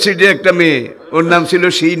ইউনিভার্সিটির একটা মেয়ে, ওর নাম ছিল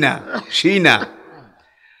শিনা।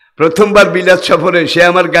 প্রথমবার বিলাত সফরে সে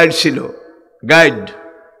আমার গাইড ছিল, গাইড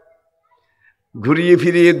ঘুরিয়ে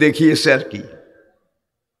ফিরিয়ে দেখিয়েছে আর কি।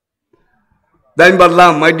 তাই আমি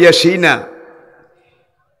বললাম, my dear Sheena,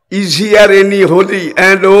 is here any holy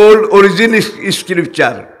and old origin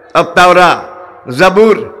scripture of Torah,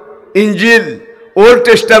 Zabur, Injil, Old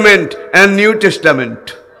Testament and New Testament?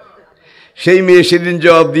 সেই মেয়ে সেদিন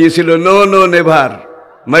জবাব দিয়েছিল, no never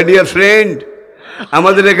my dear friend,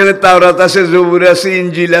 আমাদের এখানে তাওরাত আছে, জবুর আছে,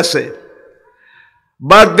 ইনজিল আছে,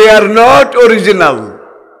 but they are not original,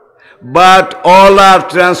 but all R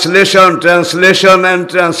translation.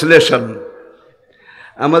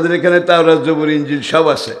 আমাদের এখানে তাওরাত, জবুর, ইনজিল সব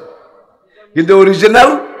আছে, কিন্তু অরিজিনাল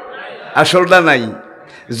আসলটা নাই।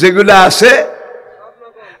 যেগুলো আছে,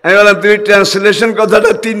 আমি বললাম তুমি ট্রান্সলেশন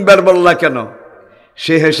কথাটা 3 বার বললা কেন?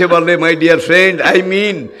 সে হেসে বলে, my dear friend, I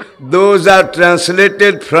mean those are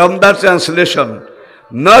translated from the translation,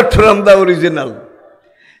 not from the original.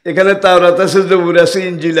 এখানে তাওরাত আছে, জবুর আছে,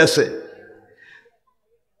 ইনজিল আছে,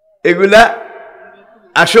 এগুলা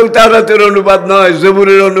আসল তাওরাতের অনুবাদ নয়,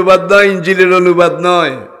 জবুরের অনুবাদ নয়, ইনজিলের অনুবাদ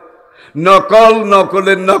নয়।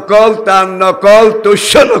 নকলের নকল, তার নকল,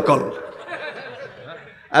 তস্য নকল।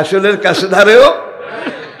 আসলের কাছে ধারেও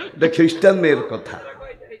এটা খ্রিস্টান মেয়ের কথা।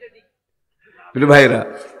 ভাইরা,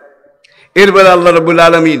 এরপর আল্লাহ রাব্বুল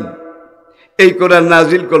আলামিন এই কোরআন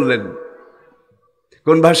নাজিল করলেন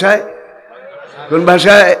কোন ভাষায়?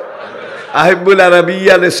 আহিবুল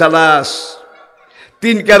আরবিয়্যা লিসালাস।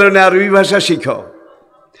 3 কারণে আরবি ভাষা শিখো,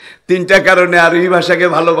 3টা কারণে আরবি ভাষাকে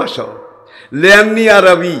ভালোবাসো। লিআন্নী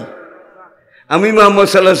আরবি, আমি মুহাম্মদ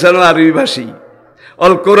সাল্লাল্লাহু আলাইহি ওয়াসাল্লাম আরবি ভাষী।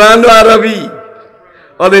 অল কোরআন আরবি,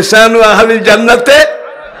 অলিসানু আহলিল জান্নাতে,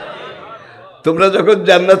 তোমরা যখন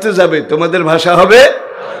জান্নাতে যাবে তোমাদের ভাষা হবে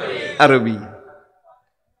আরবি।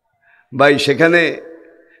 ভাই সেখানে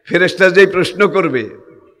ফেরেশতা যেই প্রশ্ন করবে,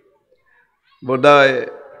 বোধহয়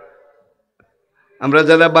আমরা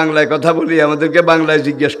যারা বাংলায় কথা বলি আমাদেরকে বাংলায়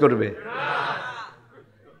জিজ্ঞেস করবে।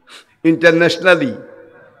 ইন্টারন্যাশনালি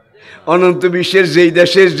অনন্ত বিশ্বের যেই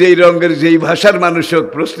দেশের যেই রঙের যেই ভাষার মানুষ হোক,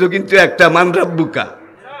 প্রশ্ন কিন্তু একটা, মান রাব্বুকা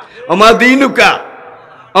ওমা দীনুকা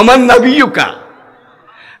ওমান নাবিয়ুকা।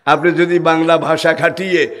 আপনি যদি বাংলা ভাষা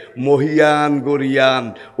খাটিয়ে মহিয়ান গরিয়ান,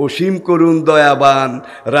 অসীম করুণ দয়াবান,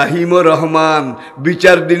 রাহিম ও রহমান,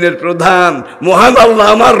 বিচার দিনের প্রধান, মহান আল্লাহ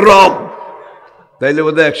আমার রব, তাইলে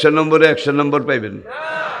বোধহয় 100 নম্বরে 100 নম্বর পাইবেন।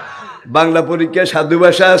 বাংলা পরীক্ষা সাধু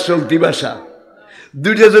ভাষা চলতি ভাষা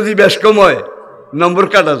দুইটা যদি বেশ কম হয় নম্বর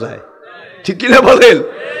কাটা যায়, ঠিক কিনা বলেন?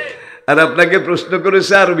 আর আপনাকে প্রশ্ন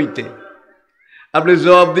করেছে আরবিতে, আপনি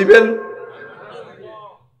জবাব দিবেন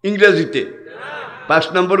ইংরেজিতে, 5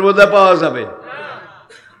 নম্বর বোধহয় পাওয়া যাবে?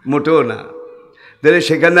 মোটেও না। তাহলে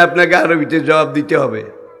সেখানে আপনাকে আরবিতে জবাব দিতে হবে।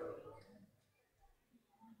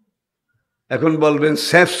 এখন বলবেন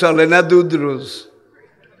স্যাফ চলে না দুধ রোজ,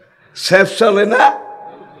 স্যাফ চলে না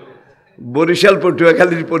বরিশাল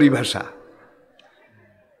পটুয়াখালীর পরিভাষা,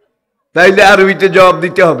 তাইলে আরবিতে জবাব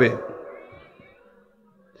দিতে হবে।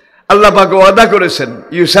 আল্লাহ পাক ওয়াদা করেছেন,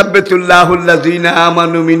 ইউসাব্বিতুল্লাহুল্লাযীনা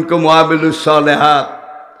আমানু মিনকুম ওয়া আমিলুস সালিহাত,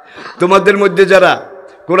 তোমাদের মধ্যে যারা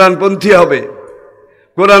কোরআনপন্থী হবে,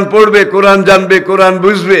 কোরআন পড়বে, কোরআন জানবে, কোরআন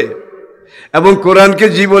বুঝবে এবং কোরআনকে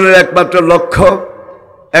জীবনের একমাত্র লক্ষ্য,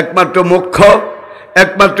 একমাত্র মোক্ষ,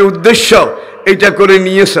 একমাত্র উদ্দেশ্য এটা করে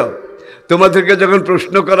নিয়েছ, তোমাদেরকে যখন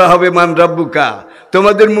প্রশ্ন করা হবে মান রাব্বুকা,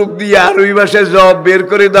 তোমাদের মুখ দিয়ে আরবি ভাষায় জবাব বের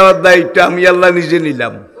করে দেওয়ার দায়িত্ব আমি আল্লাহ নিজে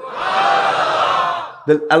নিলাম।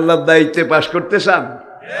 আল্লাহর দায়িত্বে পাশ করতে চান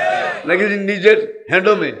নাকি নিজের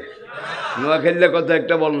হ্যান্ডমে? নোয়াখালীর কথা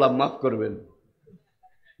একটা বললাম, মাফ করবেন,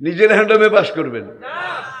 নিজের হ্যান্ডমে পাশ করবেন,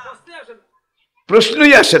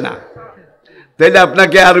 প্রশ্নই আসে না। তাইলে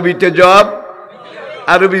আপনাকে আরবিতে জবাব,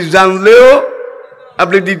 আরবি জানলেও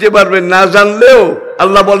আপনি দিতে পারবেন, না জানলেও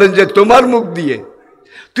আল্লাহ বলেন যে তোমার মুখ দিয়ে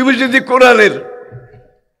তুমি যদি কোরআনের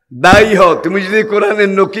দায়ী হও, তুমি যদি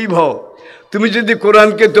কোরআনের নকিব হও, তুমি যদি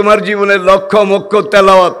কোরআনকে তোমার জীবনের লক্ষ্য মোক্ষ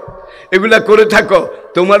তেলাওয়াত এগুলা করে থাকো,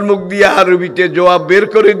 তোমার মুখ দিয়ে আরবিতে জবাব বের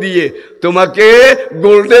করে দিয়ে তোমাকে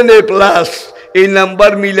গোল্ডেন A+ এই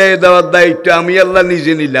নাম্বার মিলিয়ে দেওয়ার দায়িত্ব আমি আল্লাহ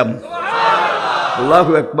নিজে নিলাম।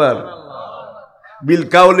 আল্লাহু আকবার। বিল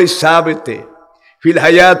কাউলি সাবিতে ফিল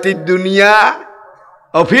হায়াতিদ দুনিয়া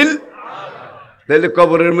অফিল, তাহলে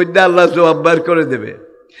কবরের মধ্যে আল্লাহ জবাব বের করে দেবে।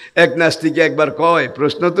 এক নাস্তিকে একবার কয়,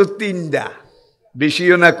 প্রশ্ন তো 3টা,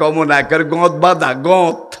 বেশিও না কমও না, কার গঁত বাঁধা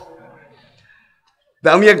গঁত।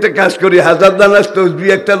 আমি একটা কাজ করি, 1000 দানার তসবিহ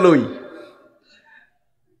একটা লই,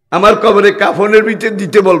 আমার কবরে কাফনের ভিতরে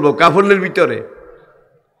দিতে বলবো, কাফনের ভিতরে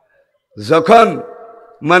যখন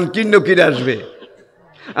মানকির নকির আসবে,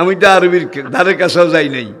 আমি তো আরবির ধারে কাছেও যাই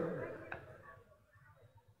নাই,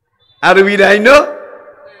 আরবির আইনও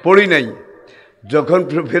পড়ি নাই, যখন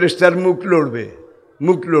ফেরেশতার মুখ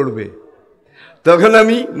লড়বে তখন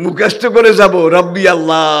আমি মুখস্থ করে যাব রব্বি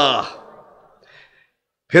আল্লাহ।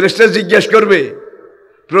 ফেরেশতা জিজ্ঞেস করবে,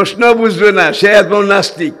 প্রশ্ন বুঝবে না, সে একদম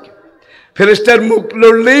নাস্তিক, ফেরেশতার মুখ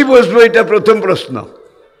লড়লেই বুঝবো এটা প্রথম প্রশ্ন,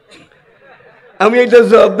 আমি এটা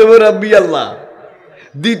জবাব দেবো রব্বি আল্লাহ।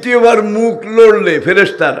 দ্বিতীয়বার মুখ লড়লে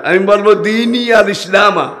ফেরেশতার আমি বলবো দীনি আল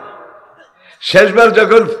ইসলামা। শেষবার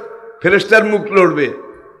যখন ফেরেশতার মুখ লড়বে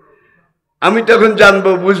আমি তখন জানবো,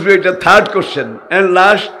 বুঝবো এটা third question and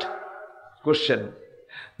last question.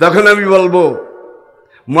 তখন আমি বলবো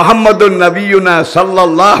মুহাম্মাদুন নবিয়ুনা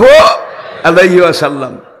সাল্লাল্লাহু আলাইহি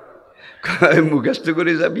ওয়াসাল্লাম। মুখস্থ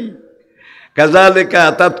করে যাবি? কাযালিকা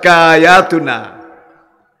আতাতকা আয়াতুনা,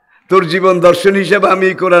 তোর জীবন দর্শন হিসেবে আমি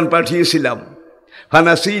কোরআন পাঠিয়েছিলাম,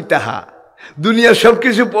 ফানাসিতাহা, দুনিয়া সব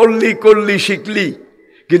কিছু পড়লি করলি শিখলি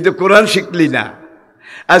কিন্তু কোরআন শিখলি না।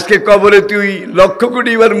 আজকে কবরে তুই 1,00,000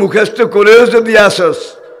 কোটি বার মুখস্থ করেও যদি আসস,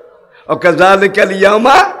 ওয়াকাযালিকাল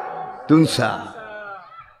ইয়াওমা তুনসা,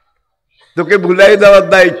 তোকে ভুলাই দেওয়ার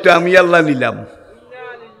দায়িত্ব আমি আল্লাহ নিলাম।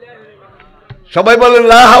 সবাই বলেন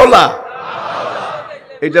লা হাওলা।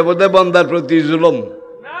 এটা বোধহয় বান্দার প্রতি জুলুম,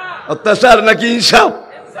 অত্যাচার নাকি ইনসাফ?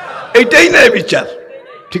 এইটাই নাই বিচার,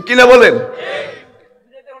 ঠিক কিনা বলেন?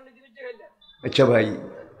 আচ্ছা ভাই,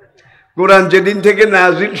 কোরআন যেদিন থেকে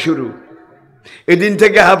নাজিল শুরু এদিন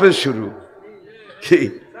থেকে হাফেজ শুরু। কি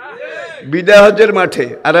বিদায় হজের মাঠে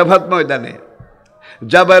আরাফাত ময়দানে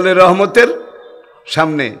জাবালে রহমতের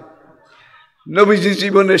সামনে নবীজি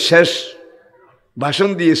জীবনের শেষ ভাষণ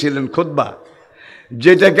দিয়েছিলেন, খুতবা,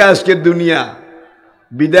 যেটাকে আজকে দুনিয়া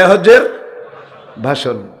বিদায় হজের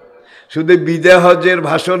ভাষণ। শুধু বিদায় হজের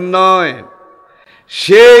ভাষণ নয়,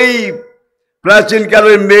 সেই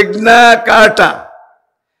প্রাচীনকালের মেঘনা কার্টা,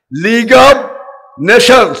 লিগ অব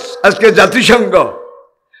নেশনস, আজকে জাতিসংঘ,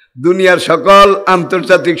 দুনিয়ার সকল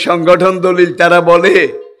আন্তর্জাতিক সংগঠন দলিল তারা বলে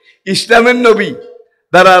ইসলামের নবী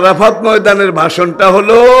তারা আরাফাত ময়দানের ভাষণটা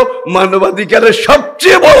হলো মানবাধিকারের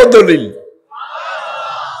সবচেয়ে বড় দলিল,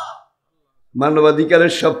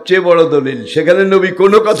 মানবাধিকারের সবচেয়ে বড় দলিল। সেখানে নবী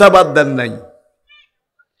কোনো কথা বাদ দেন নাই।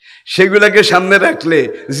 সেগুলাকে সামনে রাখলে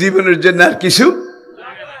জীবনের জন্য আর কিছু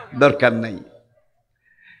দরকার নাই।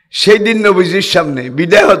 সেই দিন নবীজির সামনে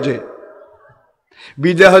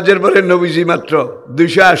বিদায় হজের পরে নবীজি মাত্র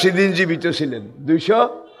 280 দিন জীবিত ছিলেন।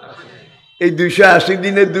 280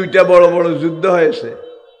 দিনে দুইটা বড় বড় যুদ্ধ হয়েছে,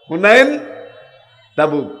 হুনাইন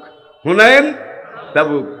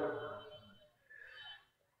তাবুক।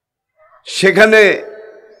 সেখানে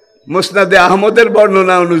মুসনাদে আহমদের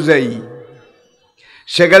বর্ণনা অনুযায়ী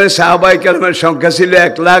সেখানে সাহাবায়ে কেরামের সংখ্যা ছিল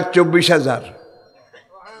 1,24,000,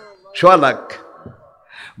 1.25 লাখ।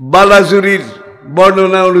 বালাজুরির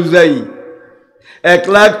বর্ণনা অনুযায়ী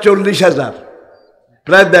 1,40,000,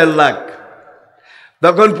 প্রায় 1.5 লাখ।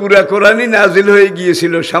 তখন পুরা কোরআনই নাজিল হয়ে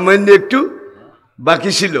গিয়েছিল, সামান্য একটু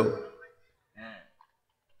বাকি ছিল।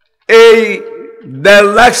 এই 1.5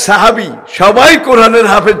 লাখ সাহাবী সবাই কোরআনের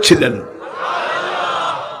হাফেজ ছিলেন।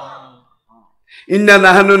 ইন্না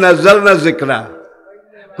নাহানু নাযালনা যিকরা,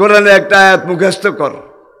 কোরআনে একটা আয়াত মুখস্থ কর,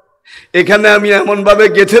 এখানে আমি এমন ভাবে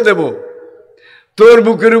গেঁথে দেব তোর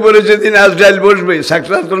বুকের উপরে যেদিন আজরাইল বসবে,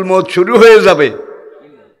 সাকরাতুল মউত শুরু হয়ে যাবে,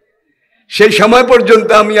 সেই সময় পর্যন্ত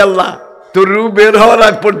আমি আল্লাহ তোর রূহ বের হওয়ার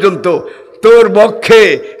আগ পর্যন্ত তোর বক্ষে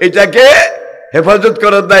এটাকে হেফাজত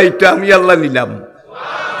করার দায়িত্ব আমি আল্লাহ নিলাম।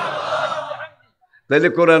 তাহলে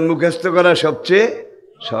কোরআন মুখস্থ করা সবচেয়ে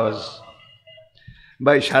সহজ।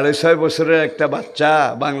 ভাই 6.5 বছরের একটা বাচ্চা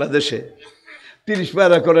বাংলাদেশে 30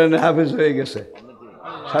 পারা কোরআনে হাফেজ হয়ে গেছে।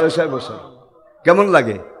 6.5 বছর, কেমন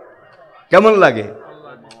লাগে?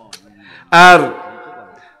 আর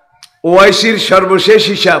ওআইসির সর্বশেষ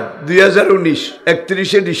হিসাব 2019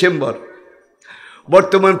 31শে ডিসেম্বর,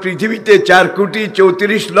 বর্তমান পৃথিবীতে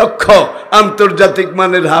 4,34,00,000 আন্তর্জাতিক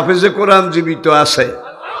মানের হাফেজে কোরআন জীবিত আছে।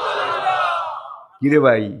 কিরে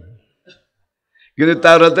ভাই, কিন্তু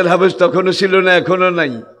তাওরাতের হাফেজ তখনও ছিল না, এখনো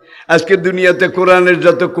নাই। আজকে দুনিয়াতে কোরআনের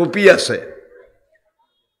যত কপি আছে,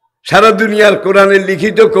 সারা দুনিয়ার কোরআনের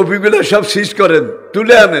লিখিত কপিগুলো সব সিজ করেন,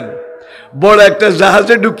 তুলে আনেন, বড় একটা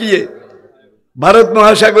জাহাজে ঢুকিয়ে ভারত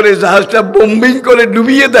মহাসাগরে জাহাজটা বোম্বিং করে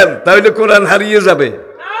ডুবিয়ে দেন, তাহলে কোরআন হারিয়ে যাবে।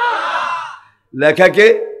 লেখাকে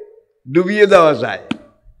ডুবিয়ে দেওয়া যায়,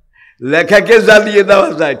 লেখাকে জ্বালিয়ে দেওয়া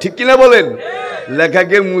যায়, ঠিক কিনা বলেন?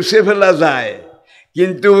 লেখাকে মুছে ফেলা যায়,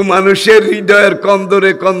 কিন্তু মানুষের হৃদয়ের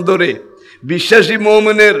কন্দরে কন্দরে, বিশ্বাসী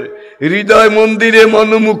মুমিনের হৃদয় মন্দিরে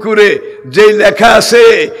মনোমুকুরে যেই লেখা আছে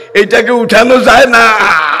এইটাকে উঠানো যায় না।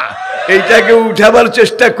 এইটাকে উঠাবার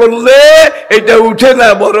চেষ্টা করলে এটা উঠে না,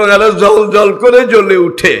 বরং আরো জল জল করে জ্বলে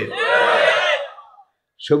উঠে।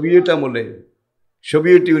 সোভিয়েত আমলে,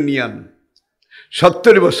 সোভিয়েত ইউনিয়ন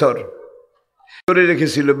 70 বছর করে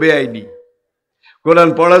রেখেছিল বেআইনি। কোরআন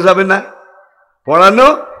পড়া যাবে না, পড়ানো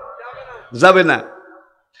যাবে না।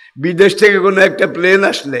 বিদেশ থেকে কোনো একটা প্লেন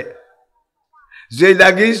আসলে যে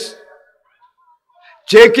লাগেজ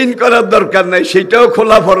চেক ইন করার দরকার নাই, সেটাও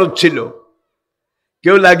খোলা ফরজ ছিল।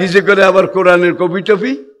 কেউ লাগেজে করে আবার কোরআনের কপি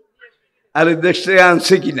টপি আর দেশ থেকে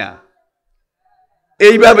আনছে কিনা,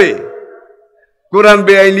 এইভাবে কোরআন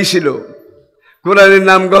বেআইনি ছিল। কোরআনের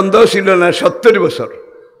নামগন্ধও ছিল না 70 বছর।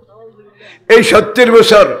 এই 70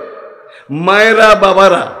 বছর মায়েরা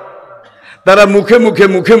বাবারা তারা মুখে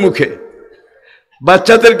মুখে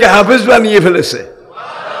বাচ্চাদেরকে হাফেজ বানিয়ে ফেলেছে।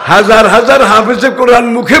 হাজার হাজার হাফেজে কোরআন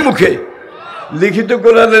মুখে মুখে, লিখিত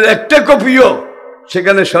কোরআনের একটা কপিও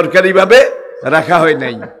সেখানে সরকারিভাবে রাখা হয়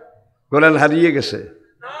নাই। কোরআন হারিয়ে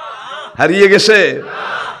গেছে।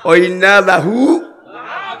 ওয়াইন্না লাহু,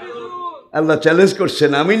 আল্লাহ চ্যালেঞ্জ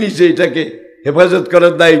করছেন, আমি নিজে এটাকে হেফাজত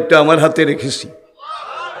করার দায়িত্ব আমার হাতে রেখেছি।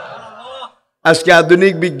 আজকে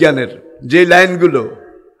আধুনিক বিজ্ঞানের যে লাইনগুলো,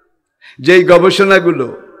 যেই গবেষণাগুলো,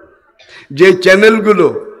 যে চ্যানেলগুলো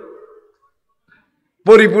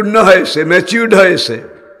পরিপূর্ণ হয়েছে, ম্যাচিউরড হয়েছে,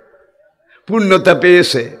 পূর্ণতা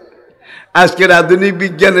পেয়েছে, আজকের আধুনিক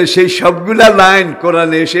বিজ্ঞানে সেই সবগুলা লাইন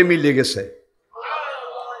কোরআনে এসে মিলে গেছে।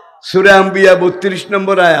 সূরা আম্বিয়া 32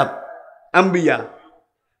 নম্বর আয়াত, আম্বিয়া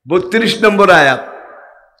 32 নম্বর আয়াত,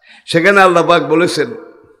 সেখানে আল্লাহ পাক বলেছেন,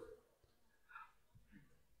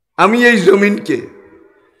 আমি এই জমিনকে,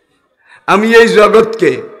 আমি এই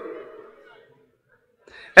জগৎকে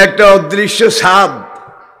একটা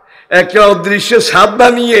অদৃশ্য ছাদ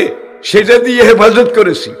বানিয়ে সেটা দিয়ে হেফাজত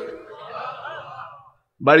করেছি।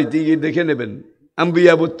 বাড়িতে গিয়ে দেখে নেবেন,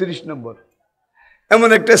 আম্বিয়া 32 নম্বর। এমন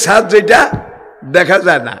একটা ছাদ যেটা দেখা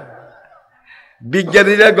যায় না।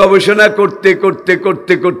 বিজ্ঞানীরা গবেষণা করতে করতে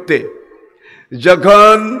করতে করতে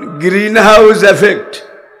যখন গ্রিন হাউস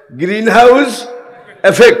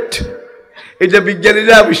এফেক্ট এটা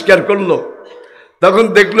বিজ্ঞানীরা আবিষ্কার করলো, তখন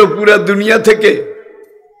দেখলো পুরা দুনিয়া থেকে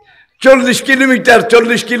 40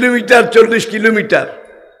 কিলোমিটার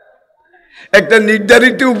একটা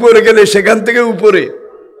নির্ধারিত উপরে গেলে সেখান থেকে উপরে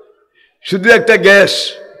শুধু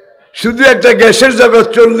একটা গ্যাসের জগৎ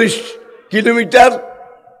 40 কিলোমিটার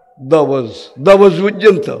দবজ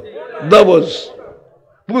পর্যন্ত, দবজ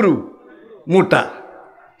পুরু মোটা।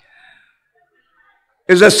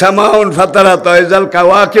 এজা সামাউন ফাতারাত এজাল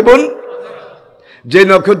কাওয়াকিবুন, যে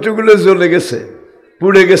নক্ষত্রগুলো জ্বলে গেছে,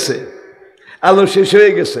 পুড়ে গেছে, আলো শেষ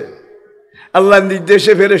হয়ে গেছে, আল্লাহর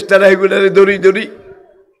নির্দেশে ফেরেশতারা এগুলারে দড়ি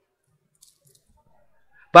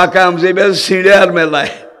পাকা আম যেভাবে ছিঁড়ে আর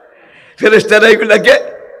মেলায়, ফেরেশতারা এগুলাকে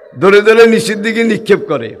ধরে ধরে নিচের দিকে নিক্ষেপ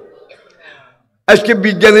করে। আজকে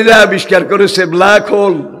বিজ্ঞানীরা আবিষ্কার করেছে ব্ল্যাক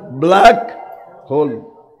হোল।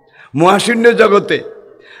 মহাশূন্য জগতে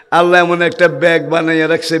আল্লাহ এমন একটা ব্যাগ বানাইয়া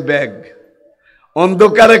রাখছে, ব্যাগ,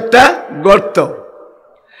 অন্ধকার একটা গর্ত।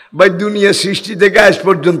 বা দুনিয়া সৃষ্টি থেকে আজ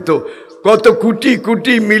পর্যন্ত কত crore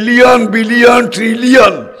crore million billion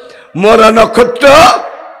trillion মরা নক্ষত্র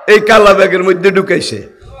এই কালা ব্যাগের মধ্যে ঢুকাইছে।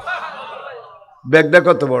 ব্যাগটা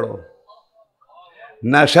কত বড়!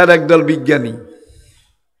 নাসার একদল বিজ্ঞানী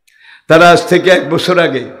তারা আজ থেকে 1 বছর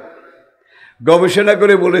আগে গবেষণা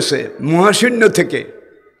করে বলেছে মহাশূন্য থেকে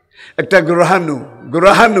একটা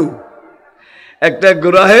গ্রহাণু একটা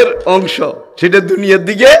গ্রহের অংশ সেটা দুনিয়ার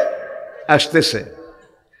দিকে আসতেছে,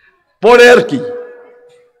 পরে আর কি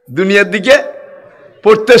দুনিয়ার দিকে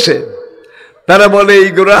পড়তেছে। তারা বলে এই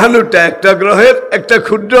গ্রহাণুটা একটা গ্রহের একটা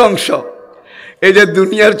ক্ষুদ্র অংশ, এটা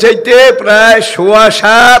দুনিয়ার চাইতে প্রায়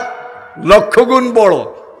 7.25 লক্ষ গুণ বড়।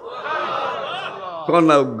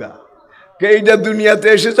 কনাউগা এইটা দুনিয়াতে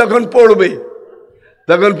এসে যখন পড়বে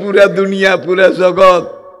তখন পুরা দুনিয়া, পুরা জগৎ,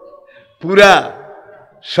 পুরা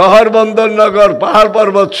শহর বন্দর নগর পাহাড়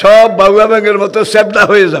পর্বত সব বাউয়া ব্যাঙের মতো স্যাবলা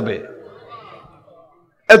হয়ে যাবে,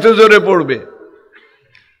 এত জোরে পড়বে।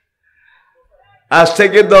 আজ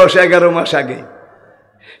থেকে 10-11 মাস আগে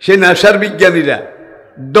সেই নাসার বিজ্ঞানীরা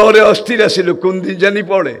ডরে অস্থির ছিল কোন দিন জানি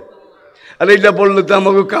পড়ে, আর এইটা পড়লে তো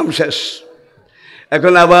আমাকে কাম শেষ।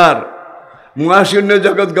 এখন আবার মহাশূন্য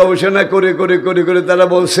জগৎ গবেষণা করে করে করে করে তারা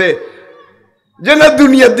বলছে যে না,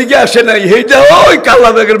 দুনিয়ার দিকে আসে নাই, এইটা ওই কালা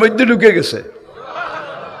ব্যাগের মধ্যে ঢুকে গেছে।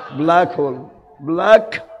 Black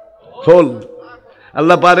hole.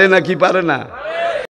 আল্লাহ পারে না কি পারে না?